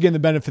Michigan the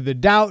benefit of the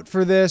doubt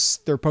for this.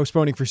 They're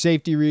postponing for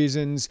safety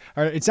reasons.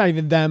 It's not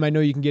even them. I know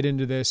you can get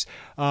into this,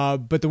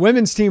 but the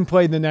women's team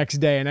played the next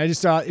day, and I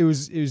just thought it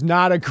was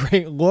not a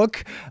great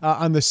look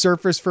on the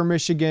surface for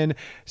Michigan.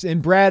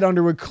 And Brad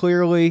Underwood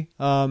clearly,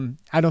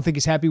 I don't think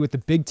he's happy with the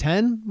Big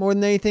Ten more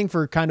than anything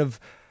for kind of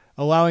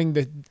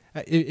allowing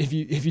if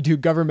you do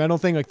governmental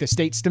thing, like the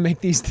states to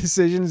make these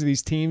decisions,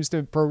 these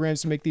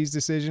programs to make these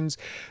decisions.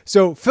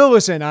 So fill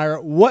us in,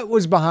 Ira. What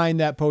was behind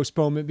that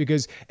postponement?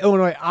 Because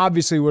Illinois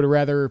obviously would have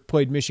rather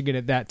played Michigan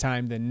at that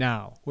time than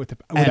now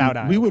without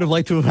Iowa. We would have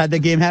liked to have had that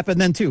game happen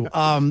then too.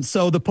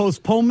 So the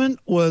postponement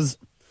was,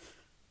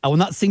 I will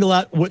not single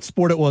out what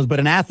sport it was, but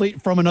an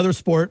athlete from another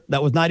sport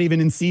that was not even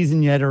in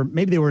season yet, or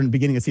maybe they were in the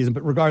beginning of season,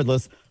 but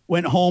regardless,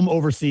 went home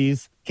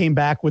overseas, came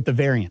back with the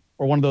variant,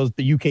 or one of those,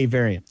 the UK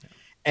variant.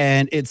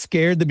 And it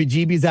scared the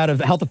bejeebies out of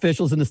health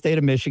officials in the state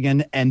of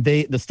Michigan. And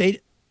they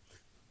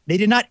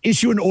did not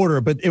issue an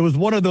order, but it was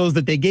one of those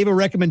that they gave a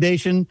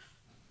recommendation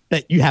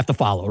that you have to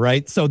follow,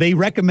 right? So they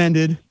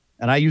recommended,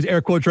 and I use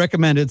air quotes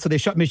recommended, so they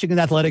shut Michigan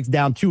athletics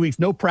down 2 weeks,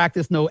 no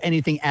practice, no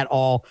anything at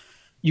all.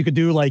 You could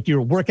do like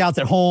your workouts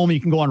at home.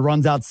 You can go on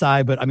runs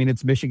outside, but I mean,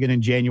 it's Michigan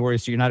in January,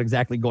 so you're not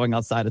exactly going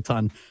outside a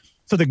ton.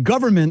 So the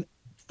government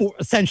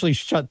essentially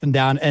shut them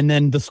down, and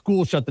then the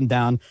school shut them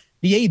down.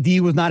 The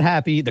AD was not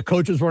happy. The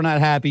coaches were not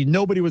happy.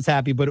 Nobody was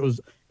happy, but it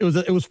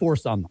was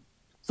forced on them.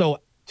 So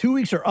 2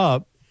 weeks are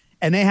up,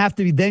 and they have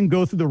to then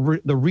go through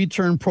the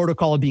return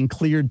protocol of being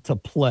cleared to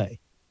play.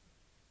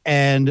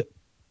 And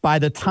by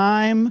the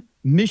time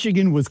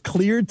Michigan was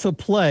cleared to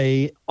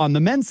play on the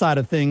men's side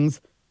of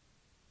things,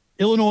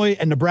 Illinois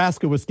and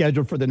Nebraska was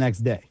scheduled for the next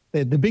day.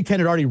 The Big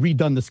Ten had already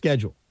redone the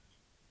schedule.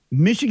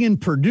 Michigan,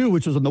 Purdue,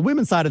 which was on the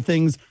women's side of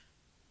things,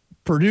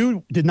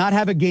 Purdue did not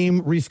have a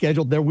game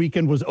rescheduled. Their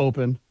weekend was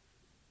open.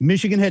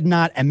 Michigan had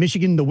not, and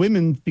Michigan, the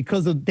women,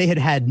 because they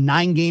had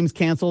 9 games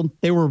canceled,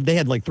 they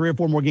had like 3 or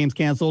 4 more games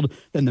canceled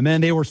than the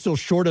men. They were still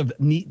short of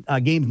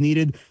games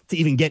needed to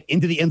even get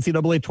into the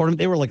NCAA tournament.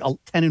 They were like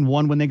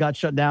 10-1 when they got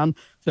shut down.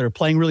 So they were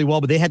playing really well,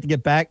 but they had to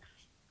get back.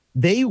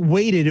 They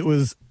waited. It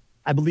was,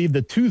 I believe,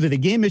 the Tuesday. The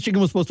game Michigan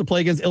was supposed to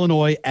play against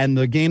Illinois, and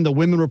the game the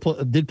women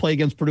did play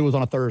against Purdue was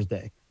on a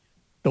Thursday.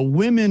 The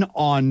women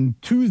on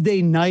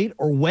Tuesday night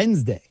or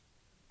Wednesday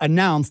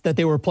announced that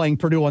they were playing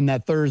Purdue on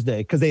that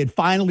Thursday because they had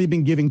finally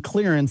been given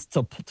clearance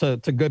to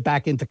go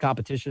back into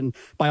competition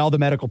by all the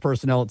medical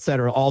personnel, et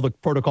cetera. All the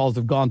protocols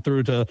have gone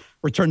through to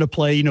return to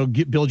play,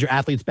 build your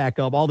athletes back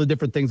up, all the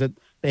different things that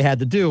they had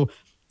to do.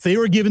 So they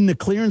were given the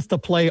clearance to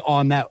play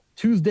on that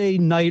Tuesday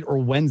night or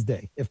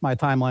Wednesday, if my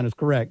timeline is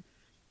correct.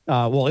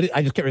 I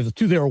just can't remember if it was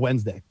Tuesday or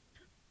Wednesday.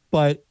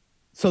 But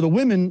so the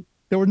women,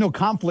 there were no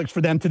conflicts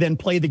for them to then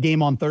play the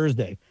game on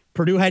Thursday.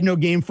 Purdue had no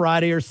game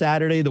Friday or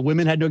Saturday. The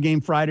women had no game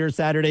Friday or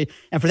Saturday.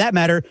 And for that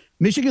matter,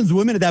 Michigan's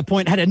women at that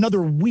point had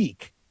another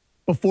week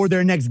before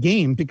their next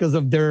game because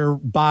of their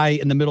bye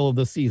in the middle of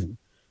the season.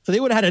 So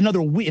they would have had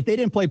another week. If they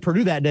didn't play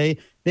Purdue that day,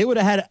 it would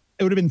have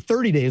been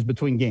 30 days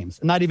between games,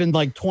 not even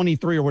like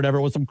 23 or whatever.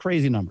 It was some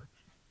crazy number.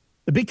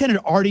 The Big Ten had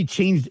already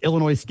changed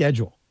Illinois'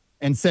 schedule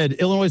and said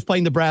Illinois is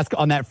playing Nebraska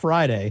on that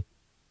Friday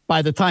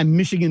by the time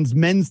Michigan's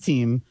men's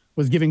team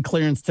was given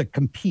clearance to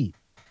compete,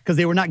 because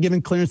they were not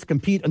given clearance to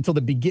compete until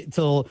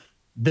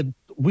the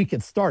week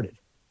had started.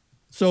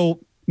 So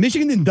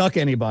Michigan didn't duck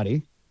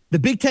anybody. The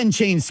Big Ten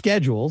changed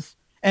schedules.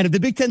 And if the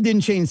Big Ten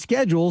didn't change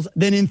schedules,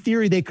 then in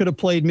theory, they could have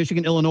played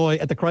Michigan, Illinois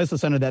at the Chrysler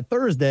Center that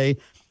Thursday.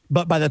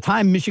 But by the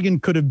time Michigan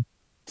could have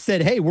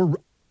said, hey, we're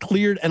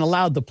cleared and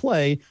allowed to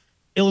play,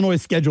 Illinois'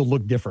 schedule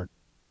looked different.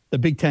 The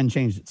Big Ten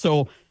changed it.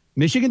 So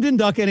Michigan didn't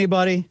duck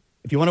anybody.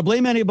 If you want to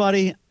blame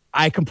anybody,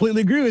 I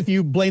completely agree with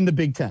you. Blame the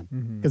Big Ten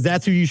because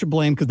that's who you should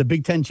blame because the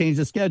Big Ten changed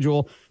the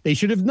schedule. They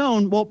should have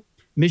known, well,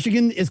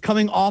 Michigan is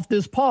coming off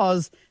this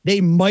pause.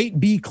 They might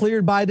be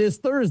cleared by this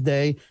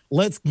Thursday.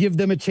 Let's give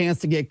them a chance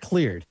to get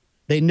cleared.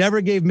 They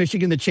never gave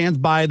Michigan the chance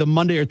by the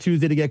Monday or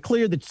Tuesday to get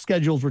cleared. The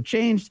schedules were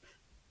changed.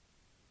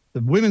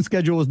 The women's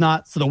schedule was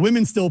not. So the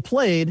women still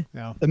played.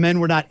 No. The men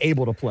were not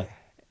able to play.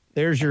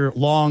 There's your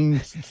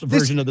long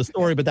version of the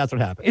story, but that's what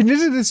happened. And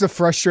isn't this a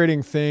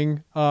frustrating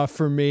thing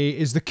for me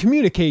is the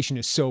communication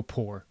is so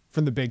poor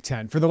from the Big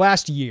Ten for the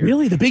last year.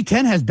 Really? The Big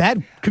Ten has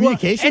bad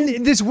communication? Well,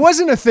 and this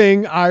wasn't a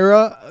thing,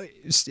 Ira,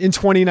 in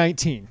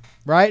 2019,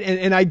 right?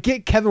 And I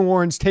get Kevin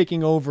Warren's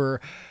taking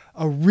over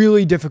a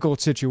really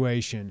difficult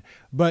situation,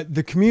 but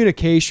the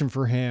communication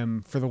for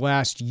him for the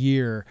last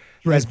year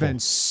has been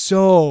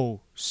so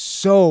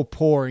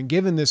poor, and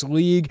given this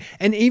league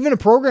and even a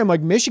program like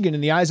Michigan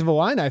in the eyes of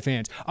Illini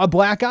fans, a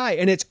black eye,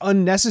 and it's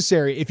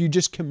unnecessary if you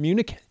just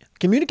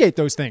communicate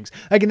those things.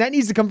 Like, and that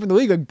needs to come from the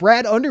league. Like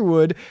Brad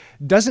Underwood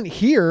doesn't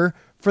hear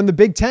from the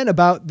Big Ten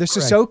about the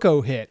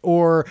Sissoko hit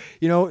or,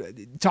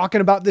 talking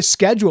about the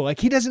schedule.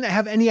 Like he doesn't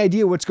have any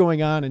idea what's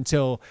going on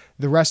until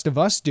the rest of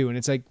us do. And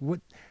it's like,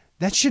 what?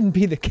 That shouldn't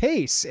be the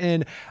case.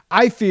 And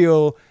I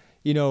feel,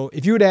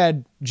 if you would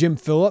add Jim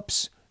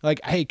Phillips,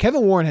 like, hey,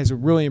 Kevin Warren has a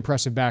really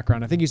impressive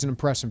background. I think he's an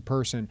impressive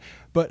person,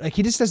 but like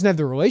he just doesn't have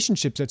the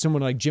relationships that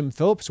someone like Jim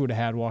Phillips would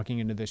have had walking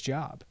into this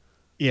job.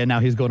 Yeah, now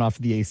he's going off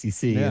to the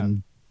ACC,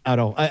 and I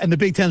don't. And the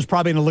Big Ten's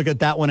probably going to look at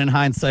that one in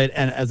hindsight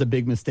and as a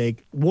big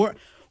mistake. Warren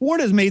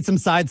has made some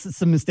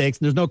mistakes,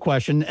 and there's no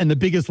question. And the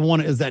biggest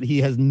one is that he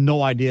has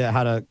no idea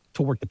how to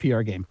work the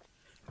PR game,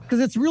 because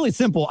it's really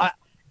simple.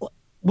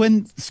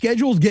 When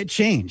schedules get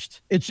changed,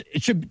 it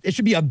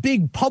should be a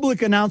big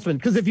public announcement.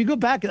 Because if you go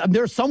back,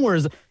 there's somewhere,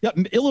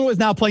 Illinois is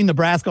now playing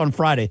Nebraska on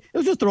Friday. It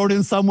was just thrown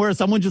in somewhere.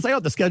 Someone just say, "Oh,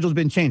 the schedule's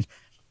been changed."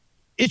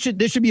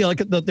 There should be like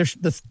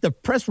the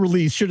press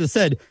release should have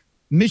said,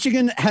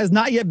 Michigan has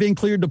not yet been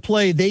cleared to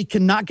play. They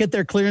cannot get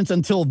their clearance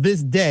until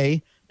this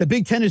day. The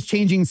Big Ten is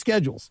changing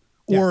schedules.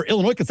 Or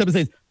Illinois can step and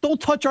say,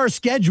 "Don't touch our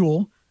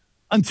schedule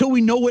until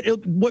we know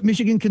what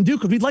Michigan can do,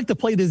 because we'd like to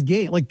play this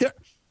game." Like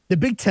the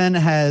Big Ten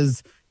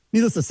has.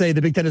 Needless to say,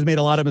 the Big Ten has made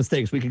a lot of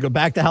mistakes. We could go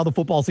back to how the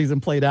football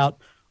season played out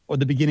or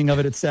the beginning of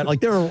it, et cetera.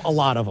 Like, there are a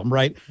lot of them,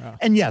 right? Yeah.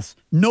 And yes,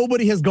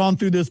 nobody has gone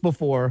through this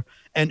before,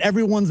 and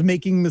everyone's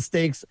making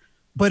mistakes,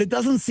 but it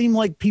doesn't seem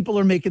like people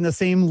are making the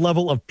same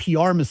level of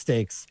PR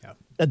mistakes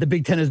that the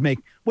Big Ten is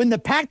making. When the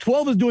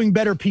Pac-12 is doing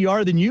better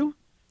PR than you've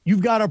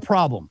got a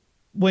problem.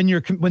 When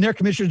their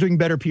commissioner is doing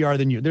better PR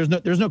than you,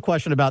 there's no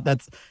question about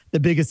that's the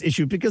biggest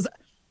issue, because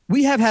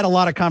we have had a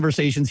lot of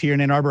conversations here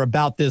in Ann Arbor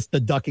about the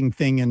ducking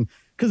thing, and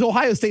because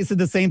Ohio State said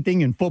the same thing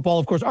in football.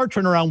 Of course, our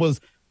turnaround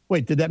was,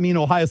 wait, did that mean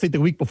Ohio State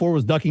the week before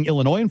was ducking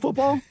Illinois in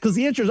football? Because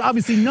the answer is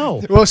obviously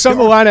no. Well, some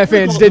Illini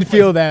fans did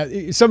feel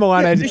that. Some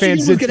Illini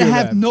fans did feel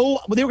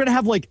that. They were going to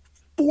have like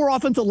 4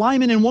 offensive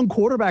linemen and 1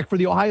 quarterback for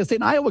the Ohio State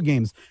and Iowa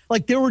games.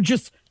 Like, there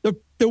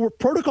were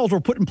protocols were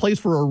put in place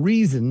for a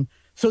reason,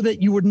 so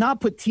that you would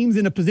not put teams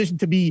in a position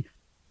to be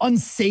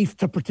unsafe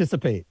to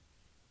participate,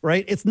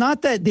 right? It's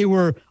not that they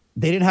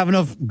didn't have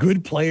enough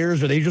good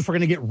players or they just were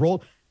going to get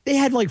rolled. They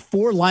had like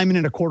 4 linemen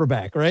and a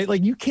quarterback, right?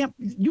 Like, you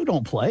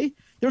don't play.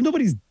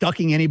 Nobody's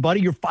ducking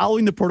anybody. You're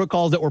following the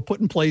protocols that were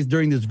put in place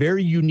during this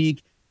very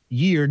unique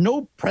year.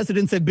 No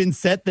precedents have been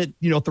set that,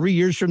 3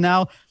 years from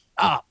now,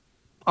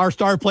 our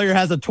star player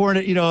has a torn,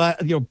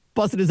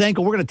 busted his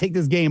ankle. We're going to take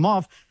this game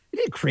off. They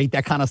didn't create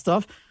that kind of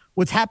stuff.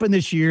 What's happened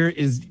this year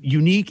is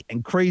unique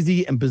and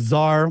crazy and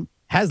bizarre,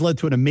 has led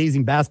to an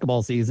amazing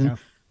basketball season,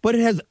 but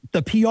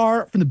the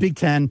PR from the Big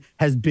Ten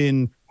has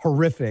been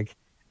horrific.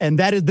 And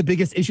that is the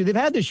biggest issue they've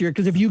had this year,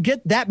 because if you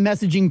get that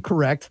messaging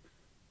correct,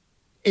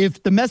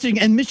 if the messaging,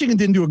 and Michigan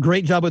didn't do a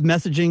great job with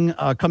messaging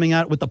coming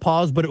out with the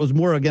pause, but it was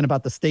more, again,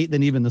 about the state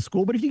than even the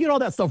school. But if you get all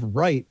that stuff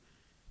right,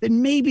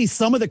 then maybe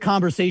some of the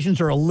conversations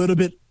are a little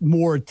bit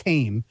more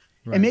tame.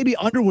 Right. And maybe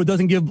Underwood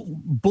doesn't give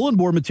bulletin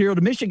board material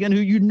to Michigan,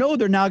 who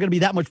they're now going to be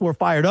that much more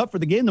fired up for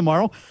the game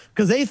tomorrow,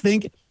 because they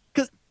think,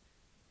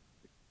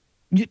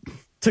 it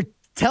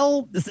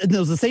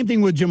was the same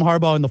thing with Jim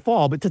Harbaugh in the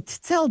fall, but to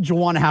tell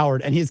Juwan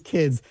Howard and his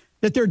kids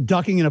that they're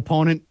ducking an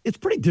opponent, it's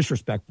pretty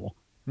disrespectful.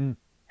 And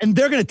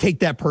they're going to take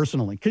that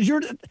personally, because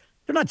they're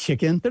not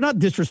chicken. They're not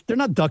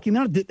ducking.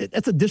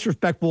 That's a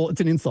disrespectful.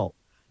 It's an insult.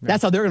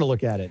 That's how they're going to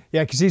look at it.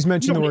 Yeah, because he's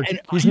mentioned the word.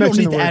 You don't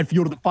need to add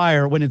fuel to the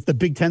fire when it's the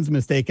Big Ten's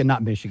mistake and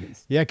not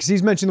Michigan's. Yeah, because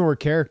he's mentioned the word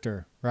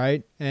character,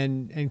 right?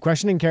 And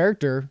questioning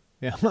character.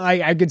 Yeah,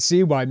 I could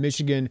see why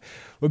Michigan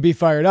would be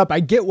fired up.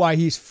 I get why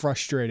he's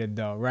frustrated,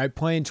 though, right?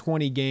 Playing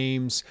 20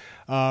 games,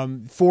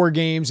 4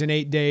 games in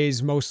 8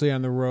 days, mostly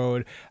on the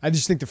road. I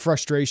just think the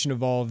frustration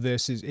of all of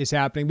this is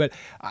happening. But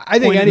I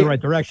think pointing in the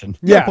right direction.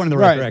 Yeah, pointing in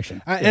the right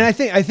direction. And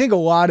I think a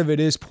lot of it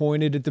is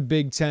pointed at the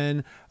Big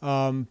Ten.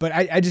 But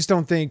I just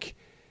don't think.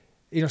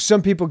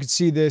 Some people could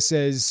see this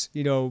as,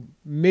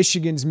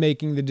 Michigan's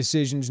making the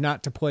decisions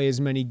not to play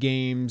as many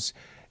games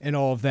and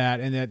all of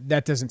that, and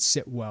that doesn't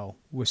sit well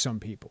with some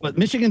people. But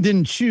Michigan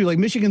didn't choose. Like,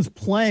 Michigan's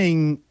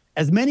playing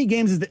as many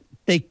games as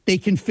they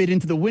can fit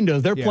into the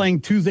windows. They're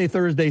playing Tuesday,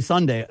 Thursday,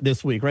 Sunday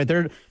this week, right?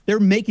 They're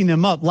making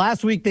them up.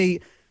 Last week,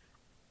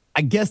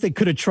 I guess they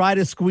could have tried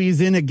to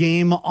squeeze in a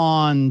game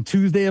on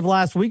Tuesday of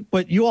last week,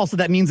 but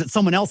that means that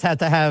someone else had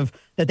to have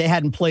that they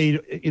hadn't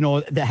played,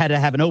 that had to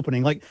have an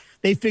opening. Like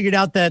they figured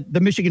out that the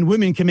Michigan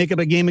women can make up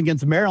a game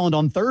against Maryland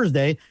on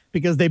Thursday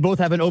because they both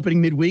have an opening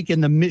midweek,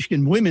 and the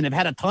Michigan women have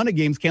had a ton of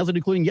games canceled,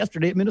 including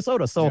yesterday at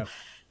Minnesota. So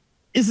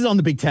this is on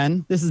the Big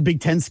Ten. This is Big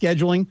Ten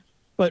scheduling,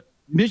 but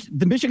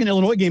the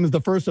Michigan-Illinois game is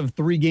the first of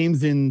 3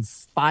 games in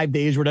 5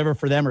 days or whatever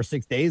for them, or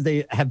 6 days.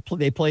 They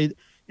played.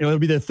 It'll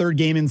be their 3rd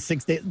game in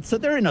 6 days. So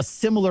they're in a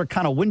similar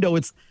kind of window.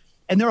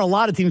 And there are a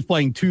lot of teams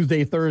playing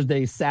Tuesday,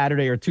 Thursday,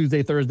 Saturday, or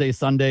Tuesday, Thursday,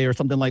 Sunday, or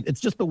something like that. It's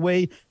just the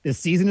way the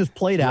season is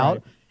played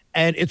out.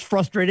 And it's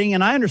frustrating.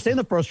 And I understand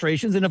the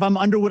frustrations. And if I'm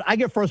Underwood, I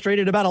get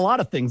frustrated about a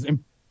lot of things.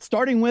 And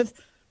starting with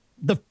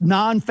the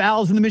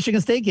non-fouls in the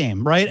Michigan State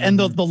game, right? And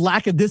the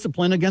lack of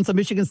discipline against a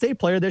Michigan State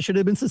player that should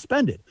have been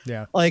suspended.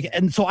 Yeah.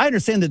 And so I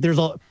understand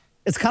that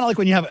it's kind of like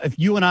when if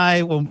you and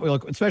I,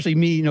 especially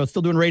me,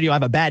 still doing radio, I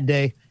have a bad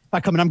day. If I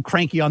come in, I'm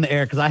cranky on the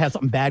air because I have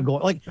something bad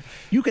going. Like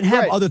you can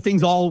have other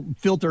things all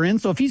filter in.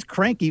 So if he's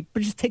cranky,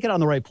 but just take it out in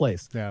the right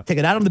place. Yeah. Take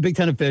it out on the Big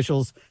Ten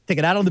officials. Take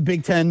it out on the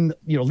Big Ten,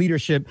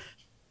 leadership.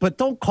 But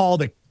don't call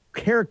the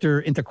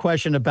character into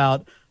question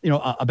about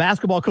a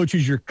basketball coach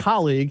who's your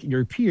colleague,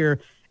 your peer,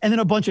 and then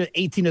a bunch of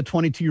 18 to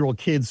 22-year-old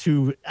kids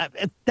who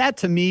that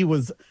to me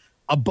was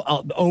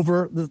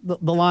over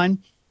the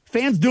line.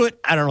 Fans do it.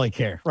 I don't really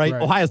care, right?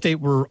 Ohio State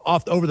were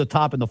over the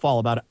top in the fall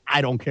about it. I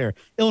don't care.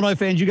 Illinois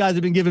fans, you guys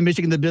have been giving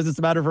Michigan the business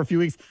about it for a few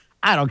weeks.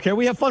 I don't care.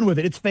 We have fun with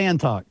it. It's fan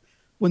talk.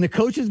 When the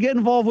coaches get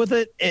involved with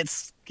it,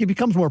 it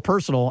becomes more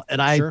personal.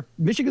 And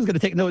Michigan's going to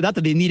take note. Not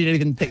that they needed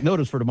anything to take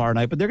notice for tomorrow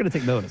night, but they're going to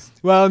take notice.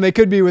 Well, and they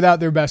could be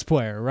without their best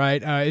player,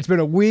 right? It's been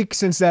a week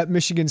since that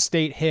Michigan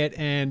State hit,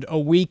 and a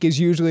week is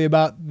usually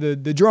about the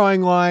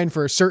drawing line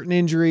for a certain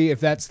injury, if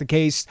that's the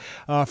case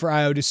for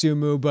Ayo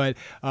Dosunmu. But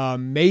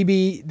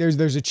maybe there's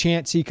a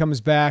chance he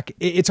comes back.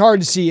 It's hard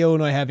to see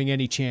Illinois having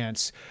any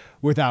chance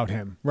without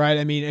him, right?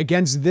 I mean,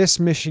 against this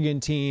Michigan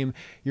team,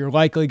 you're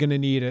likely going to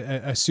need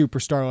a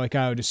superstar like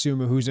Ayo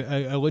Dosunmu, who's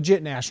a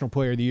legit National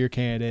Player of the Year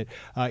candidate,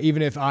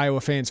 even if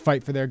Iowa fans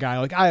fight for their guy.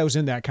 Like, Ayo's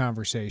in that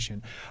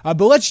conversation. But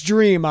let's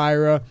dream,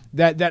 Ira,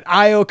 that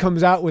Ayo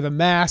comes out with a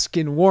mask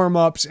in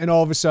warm-ups and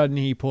all of a sudden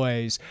he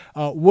plays.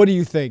 What do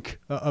you think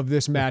of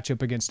this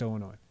matchup against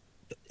Illinois?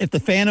 If the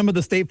Phantom of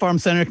the State Farm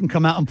Center can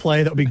come out and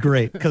play, that would be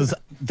great. Because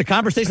the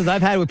conversations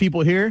I've had with people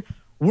here,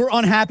 we're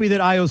unhappy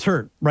that Ayo's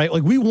hurt, right?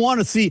 Like, we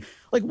want to see,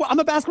 I'm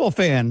a basketball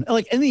fan.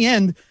 Like, in the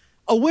end,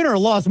 a win or a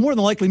loss, more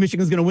than likely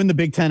Michigan's going to win the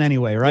Big Ten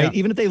anyway, right? Yeah.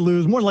 Even if they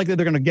lose, more likely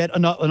they're going to get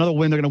another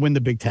win. They're going to win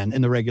the Big Ten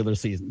in the regular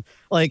season.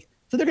 So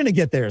they're going to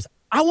get theirs.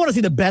 I want to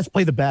see the best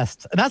play the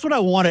best. And that's what I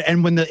wanted.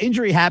 And when the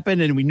injury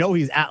happened and we know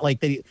he's at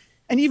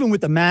and even with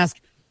the mask,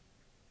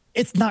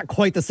 it's not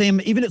quite the same.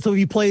 Even so, if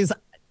he plays,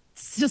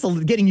 it's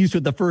just getting used to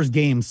it the first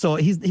game. So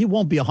he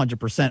won't be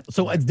 100%.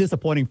 So it's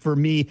disappointing for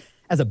me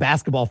as a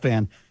basketball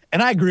fan.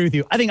 And I agree with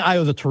you. I think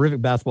Ayo's a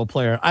terrific basketball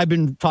player. I've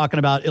been talking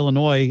about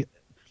Illinois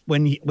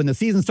when the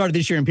season started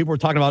this year and people were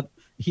talking about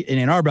in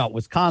Ann Arbor about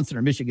Wisconsin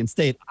or Michigan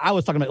State. I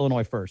was talking about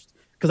Illinois first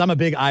because I'm a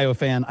big Ayo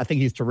fan. I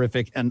think he's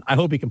terrific, and I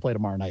hope he can play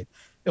tomorrow night.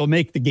 It'll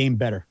make the game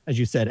better, as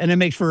you said, and it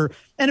makes for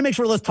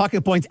less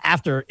talking points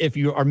after if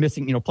you are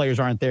missing, players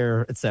aren't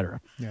there, et cetera.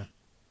 Yeah,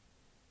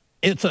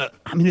 it's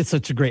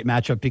such a great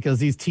matchup because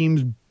these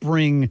teams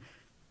bring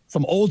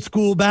some old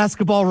school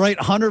basketball, right?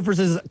 Hunter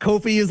versus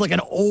Kofi is like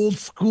an old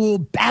school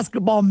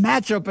basketball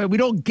matchup, and we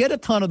don't get a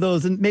ton of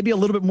those, and maybe a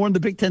little bit more in the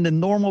Big Ten than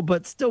normal,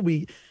 but still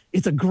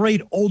it's a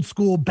great old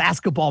school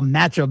basketball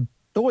matchup.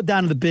 Throw it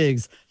down to the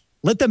bigs.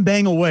 Let them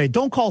bang away.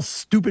 Don't call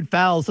stupid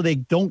fouls so they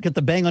don't get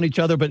the bang on each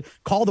other, but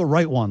call the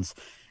right ones.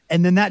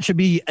 And then that should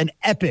be an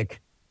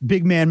epic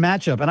big man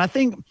matchup. And I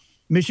think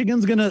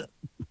Michigan's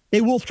they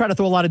will try to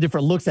throw a lot of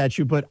different looks at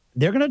you, but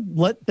they're going to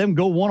let them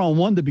go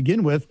one-on-one to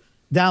begin with,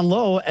 down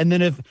low, and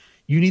then if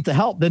you need the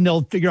help, then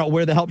they'll figure out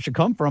where the help should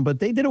come from. But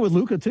they did it with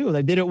Luka too.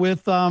 They did it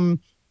with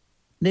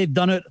they've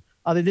done it.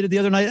 They did it the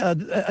other night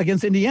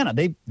against Indiana.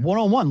 They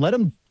one-on-one, let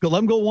them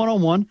go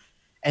one-on-one,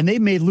 and they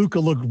made Luka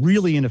look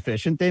really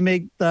inefficient. They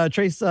made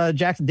Trace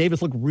Jackson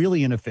Davis look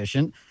really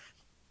inefficient.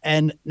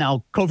 And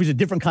now Kofi's a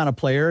different kind of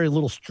player, a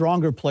little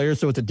stronger player,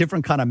 so it's a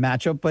different kind of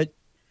matchup. But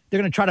they're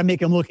going to try to make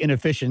him look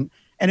inefficient.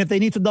 And if they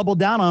need to double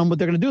down on him, what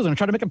they're going to do is they're going to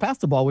try to make him pass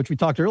the ball, which we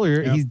talked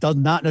earlier. Yeah. He does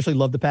not necessarily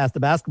love to pass the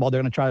basketball.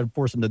 They're going to try to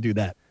force him to do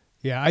that.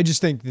 Yeah, I just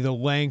think the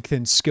length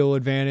and skill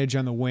advantage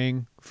on the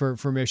wing for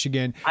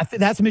Michigan. I think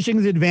that's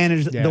Michigan's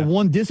advantage. Yeah. The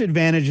one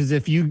disadvantage is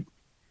the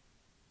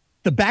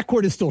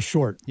backcourt is still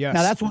short. Yes.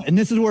 Now and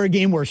this is where a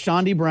game where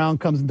Shondy Brown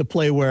comes into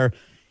play where,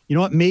 you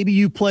know what, maybe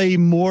you play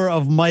more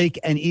of Mike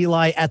and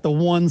Eli at the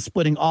 1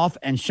 splitting off,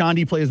 and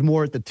Shondy plays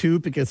more at the 2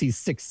 because he's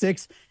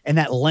 6'6", and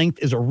that length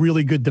is a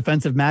really good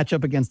defensive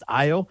matchup against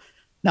Ayo.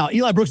 Now,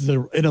 Eli Brooks is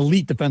an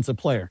elite defensive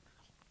player,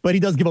 but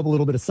he does give up a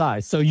little bit of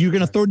size. So you're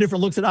going to throw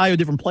different looks at Ayo,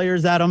 different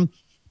players at him,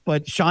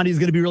 but Shondy's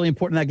going to be really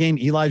important in that game.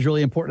 Eli's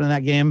really important in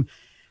that game.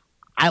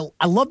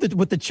 I love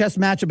what the chess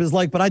matchup is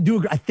like, but I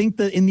think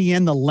that in the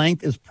end, the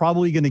length is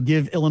probably going to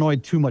give Illinois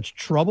too much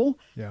trouble.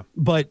 Yeah.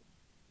 But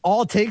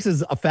all it takes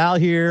is a foul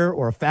here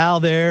or a foul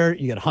there.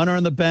 You get Hunter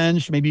on the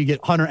bench. Maybe you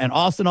get Hunter and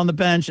Austin on the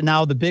bench. And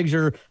now the bigs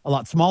are a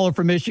lot smaller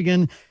for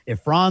Michigan.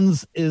 If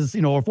Franz is,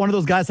 if one of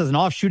those guys has an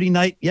off shooting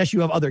night, yes, you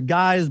have other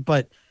guys,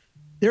 but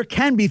there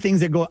can be things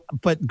that go.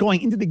 But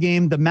going into the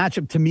game, the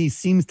matchup to me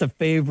seems to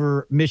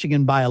favor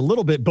Michigan by a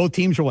little bit. Both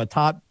teams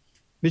are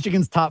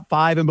Michigan's top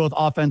 5 in both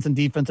offense and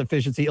defense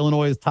efficiency.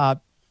 Illinois is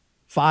top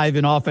 5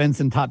 in offense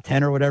and top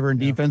 10 or whatever in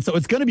defense. So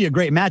it's going to be a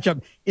great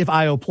matchup if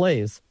Io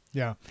plays.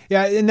 Yeah,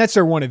 and that's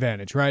their one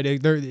advantage,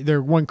 right? Their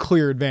one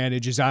clear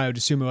advantage is Io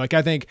DeSumo. Like,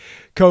 I think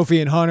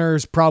Kofi and Hunter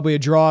is probably a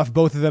draw if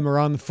both of them are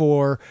on the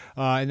floor,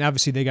 and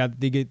obviously they got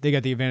the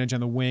advantage on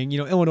the wing.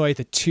 Illinois at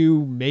the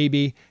 2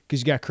 maybe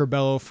because you got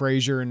Curbelo,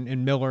 Frazier,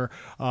 and Miller.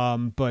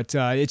 But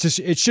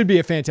it should be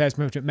a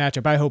fantastic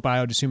matchup. I hope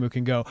Io DeSumo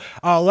can go.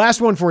 Last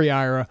one for you,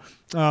 Ira.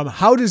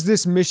 How does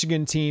this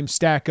Michigan team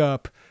stack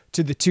up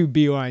to the 2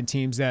 Beeline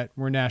teams that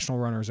were national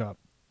runners-up?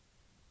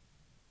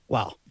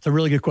 Wow, it's a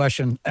really good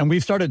question. And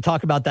we've started to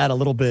talk about that a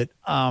little bit.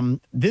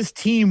 This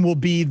team will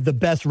be the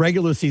best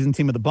regular season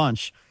team of the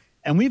bunch.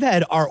 And we've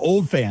had our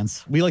old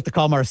fans, we like to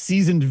call them our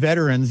seasoned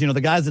veterans, the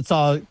guys that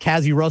saw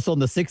Cazzie Russell in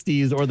the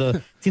 60s or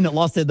the team that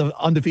lost to the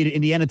undefeated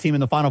Indiana team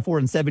in the Final Four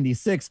in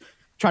 76,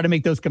 try to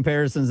make those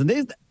comparisons. And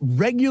they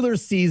regular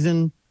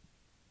season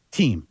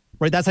team,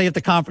 right? That's how you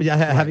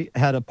have to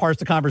had to parse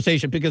the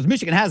conversation because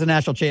Michigan has a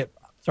national champ.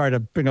 Sorry to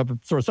bring up a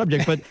sore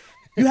subject, but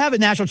you have a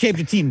national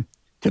championship team.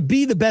 To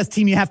be the best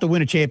team, you have to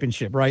win a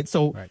championship, right?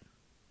 So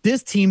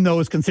This team, though,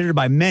 is considered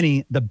by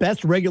many the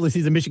best regular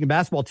season Michigan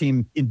basketball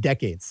team in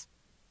decades.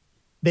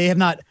 They have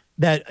not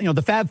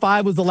the Fab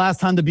Five was the last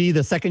time to be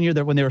the second year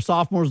that when they were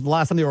sophomores, the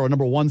last time they were a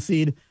number 1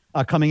 seed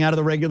coming out of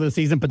the regular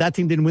season, but that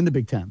team didn't win the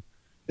Big Ten.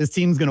 This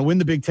team's going to win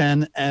the Big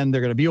Ten and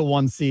they're going to be a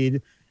 1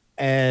 seed.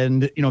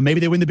 And, maybe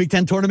they win the Big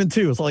Ten tournament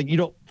too.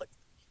 So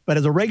but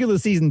as a regular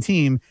season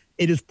team,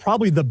 it is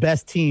probably the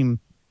best team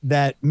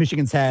that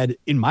Michigan's had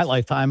in my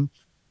lifetime.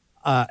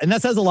 And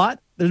that says a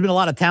lot. There's been a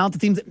lot of talented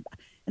teams.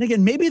 And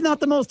again, maybe not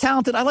the most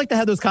talented. I like to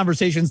have those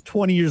conversations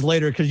 20 years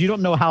later because you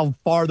don't know how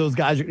far those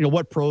guys are,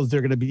 what pros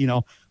they're going to be,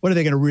 what are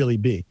they going to really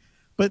be.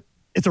 But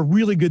it's a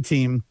really good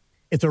team.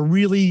 It's a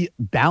really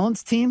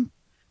balanced team.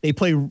 They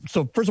play.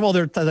 So first of all,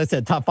 they're, as I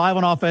said, top 5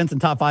 on offense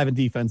and top 5 in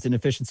defense in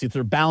efficiency. So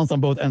they're balanced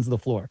on both ends of the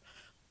floor.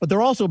 But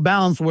they're also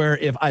balanced where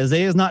if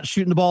Isaiah's not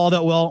shooting the ball all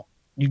that well,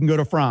 you can go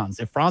to Franz.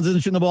 If Franz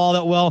isn't shooting the ball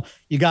that well,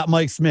 you got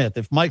Mike Smith.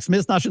 If Mike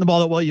Smith's not shooting the ball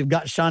that well, you've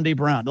got Shondae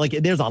Brown.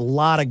 There's a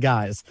lot of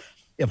guys.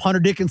 If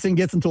Hunter Dickinson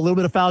gets into a little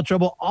bit of foul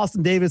trouble,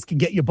 Austin Davis can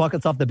get you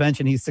buckets off the bench,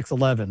 and he's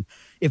 6'11".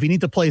 If you need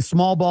to play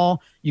small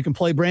ball, you can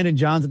play Brandon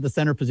Johns at the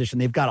center position.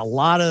 They've got a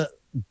lot of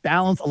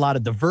balance, a lot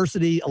of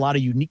diversity, a lot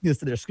of uniqueness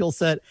to their skill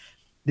set.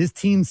 This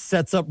team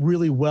sets up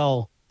really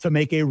well to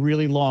make a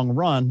really long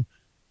run.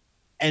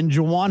 And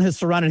Juwan has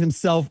surrounded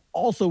himself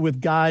also with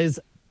guys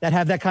that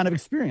have that kind of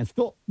experience.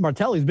 Phil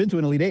Martelli's been to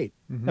an Elite 8.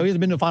 Mm-hmm. Now, he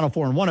hasn't been to a Final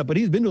Four and won it, but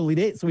he's been to Elite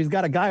 8. So he's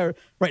got a guy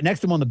right next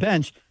to him on the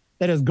bench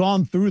that has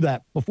gone through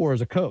that before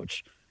as a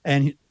coach.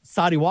 And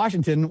Sadie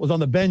Washington was on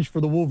the bench for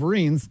the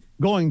Wolverines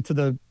going to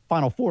the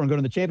Final Four and going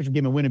to the championship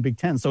game and winning Big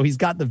Ten. So he's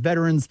got the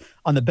veterans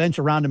on the bench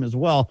around him as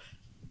well.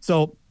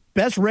 So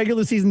best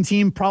regular season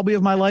team probably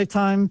of my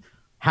lifetime.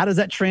 How does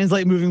that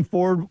translate moving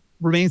forward?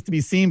 Remains to be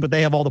seen, but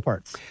they have all the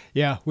parts.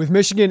 Yeah, with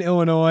Michigan,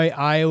 Illinois,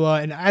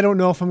 Iowa, and I don't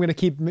know if I'm going to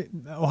keep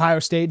Ohio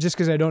State just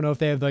because I don't know if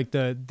they have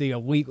the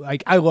elite.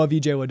 I love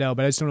EJ Liddell,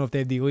 but I just don't know if they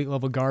have the elite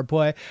level guard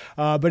play.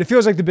 But it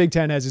feels like the Big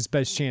Ten has its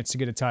best chance to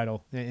get a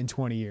title in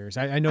 20 years.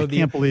 I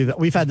can't believe that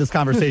we've had this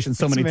conversation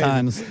so many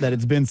times that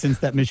it's been since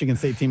that Michigan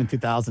State team in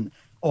 2000.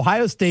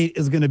 Ohio State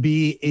is going to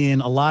be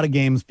in a lot of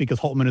games because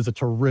Holtman is a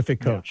terrific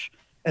coach,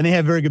 and they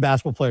have very good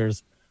basketball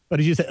players. But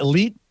as you said,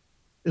 elite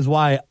is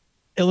why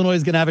Illinois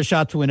is going to have a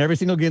shot to win every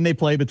single game they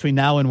play between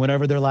now and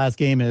whenever their last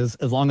game is,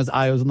 as long as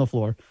Iowa's on the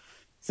floor.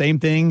 Same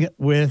thing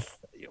with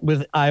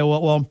Iowa.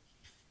 Well,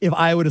 if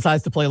Iowa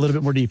decides to play a little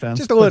bit more defense.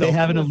 Just a little. They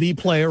have an elite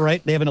player,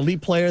 right? They have an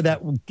elite player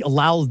that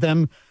allows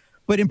them.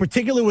 But in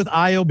particular with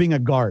Iowa being a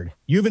guard,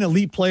 you have an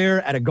elite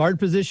player at a guard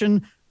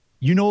position.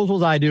 You know as well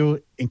as I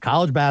do in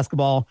college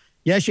basketball.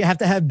 Yes, you have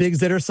to have bigs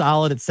that are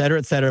solid, et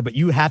cetera, but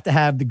you have to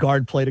have the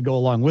guard play to go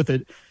along with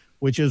it,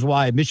 which is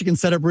why Michigan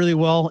set up really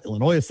well.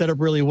 Illinois is set up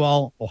really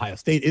well. Ohio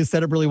State is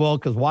set up really well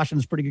because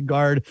Washington's a pretty good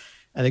guard.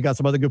 And they got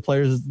some other good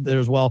players there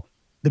as well.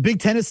 The Big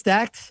Ten is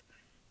stacked.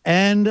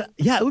 And,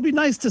 yeah, it would be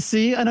nice to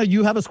see. I know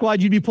you have a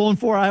squad you'd be pulling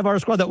for. I have our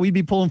squad that we'd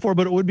be pulling for.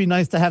 But it would be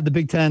nice to have the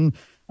Big Ten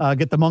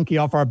get the monkey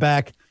off our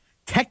back.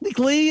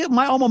 Technically,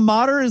 my alma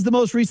mater is the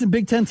most recent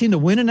Big Ten team to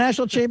win a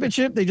national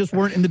championship. They just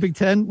weren't in the Big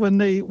Ten when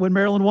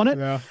Maryland won it.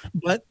 Yeah.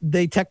 But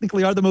they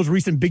technically are the most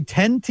recent Big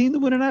Ten team to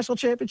win a national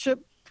championship.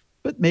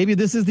 But maybe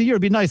this is the year.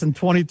 It'd be nice in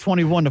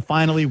 2021 to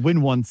finally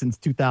win one since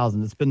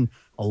 2000. It's been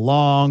a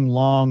long,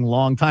 long,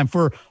 long time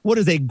for what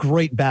is a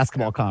great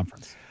basketball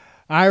conference.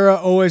 Ira,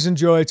 always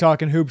enjoy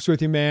talking hoops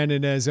with you, man.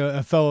 And as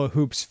a fellow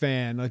hoops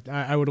fan, like,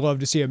 I would love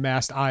to see a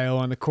masked IO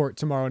on the court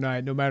tomorrow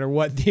night, no matter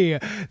what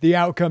the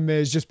outcome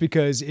is, just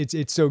because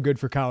it's so good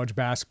for college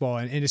basketball.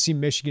 And to see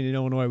Michigan and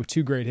Illinois with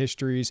two great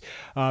histories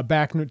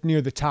back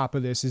near the top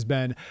of this has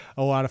been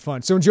a lot of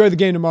fun. So enjoy the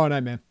game tomorrow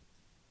night, man.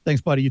 Thanks,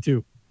 buddy. You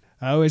too.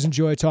 I always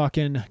enjoy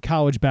talking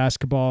college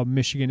basketball,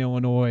 Michigan,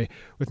 Illinois,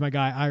 with my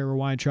guy Ira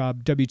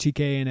Weintraub,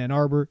 WTK in Ann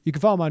Arbor. You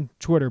can follow him on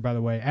Twitter, by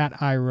the way,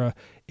 at Ira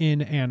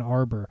in Ann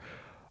Arbor.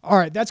 All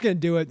right, that's going to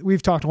do it.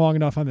 We've talked long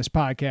enough on this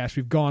podcast.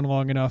 We've gone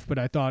long enough, but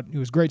I thought it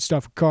was great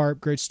stuff with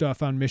Carp, great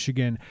stuff on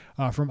Michigan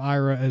from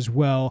Ira as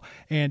well.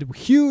 And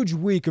huge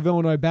week of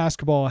Illinois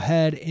basketball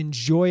ahead.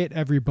 Enjoy it,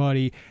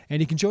 everybody.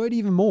 And you can enjoy it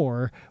even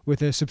more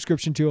with a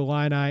subscription to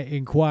Illini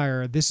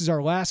Inquirer. This is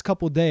our last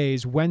couple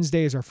days.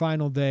 Wednesday is our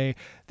final day.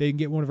 They can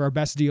get one of our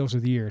best deals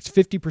of the year. It's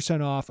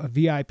 50% off a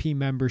VIP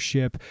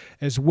membership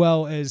as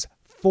well as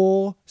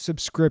full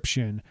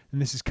subscription, and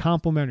this is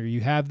complimentary.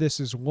 You have this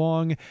as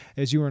long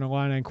as you are an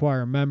Illini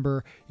Inquirer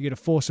member. You get a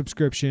full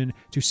subscription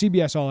to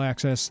CBS All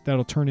Access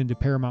that'll turn into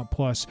Paramount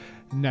Plus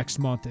next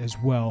month as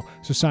well.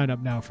 So sign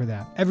up now for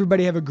that.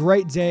 Everybody have a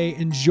great day.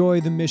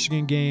 Enjoy the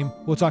Michigan game.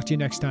 We'll talk to you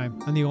next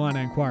time on the Illini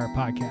Inquirer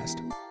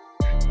podcast.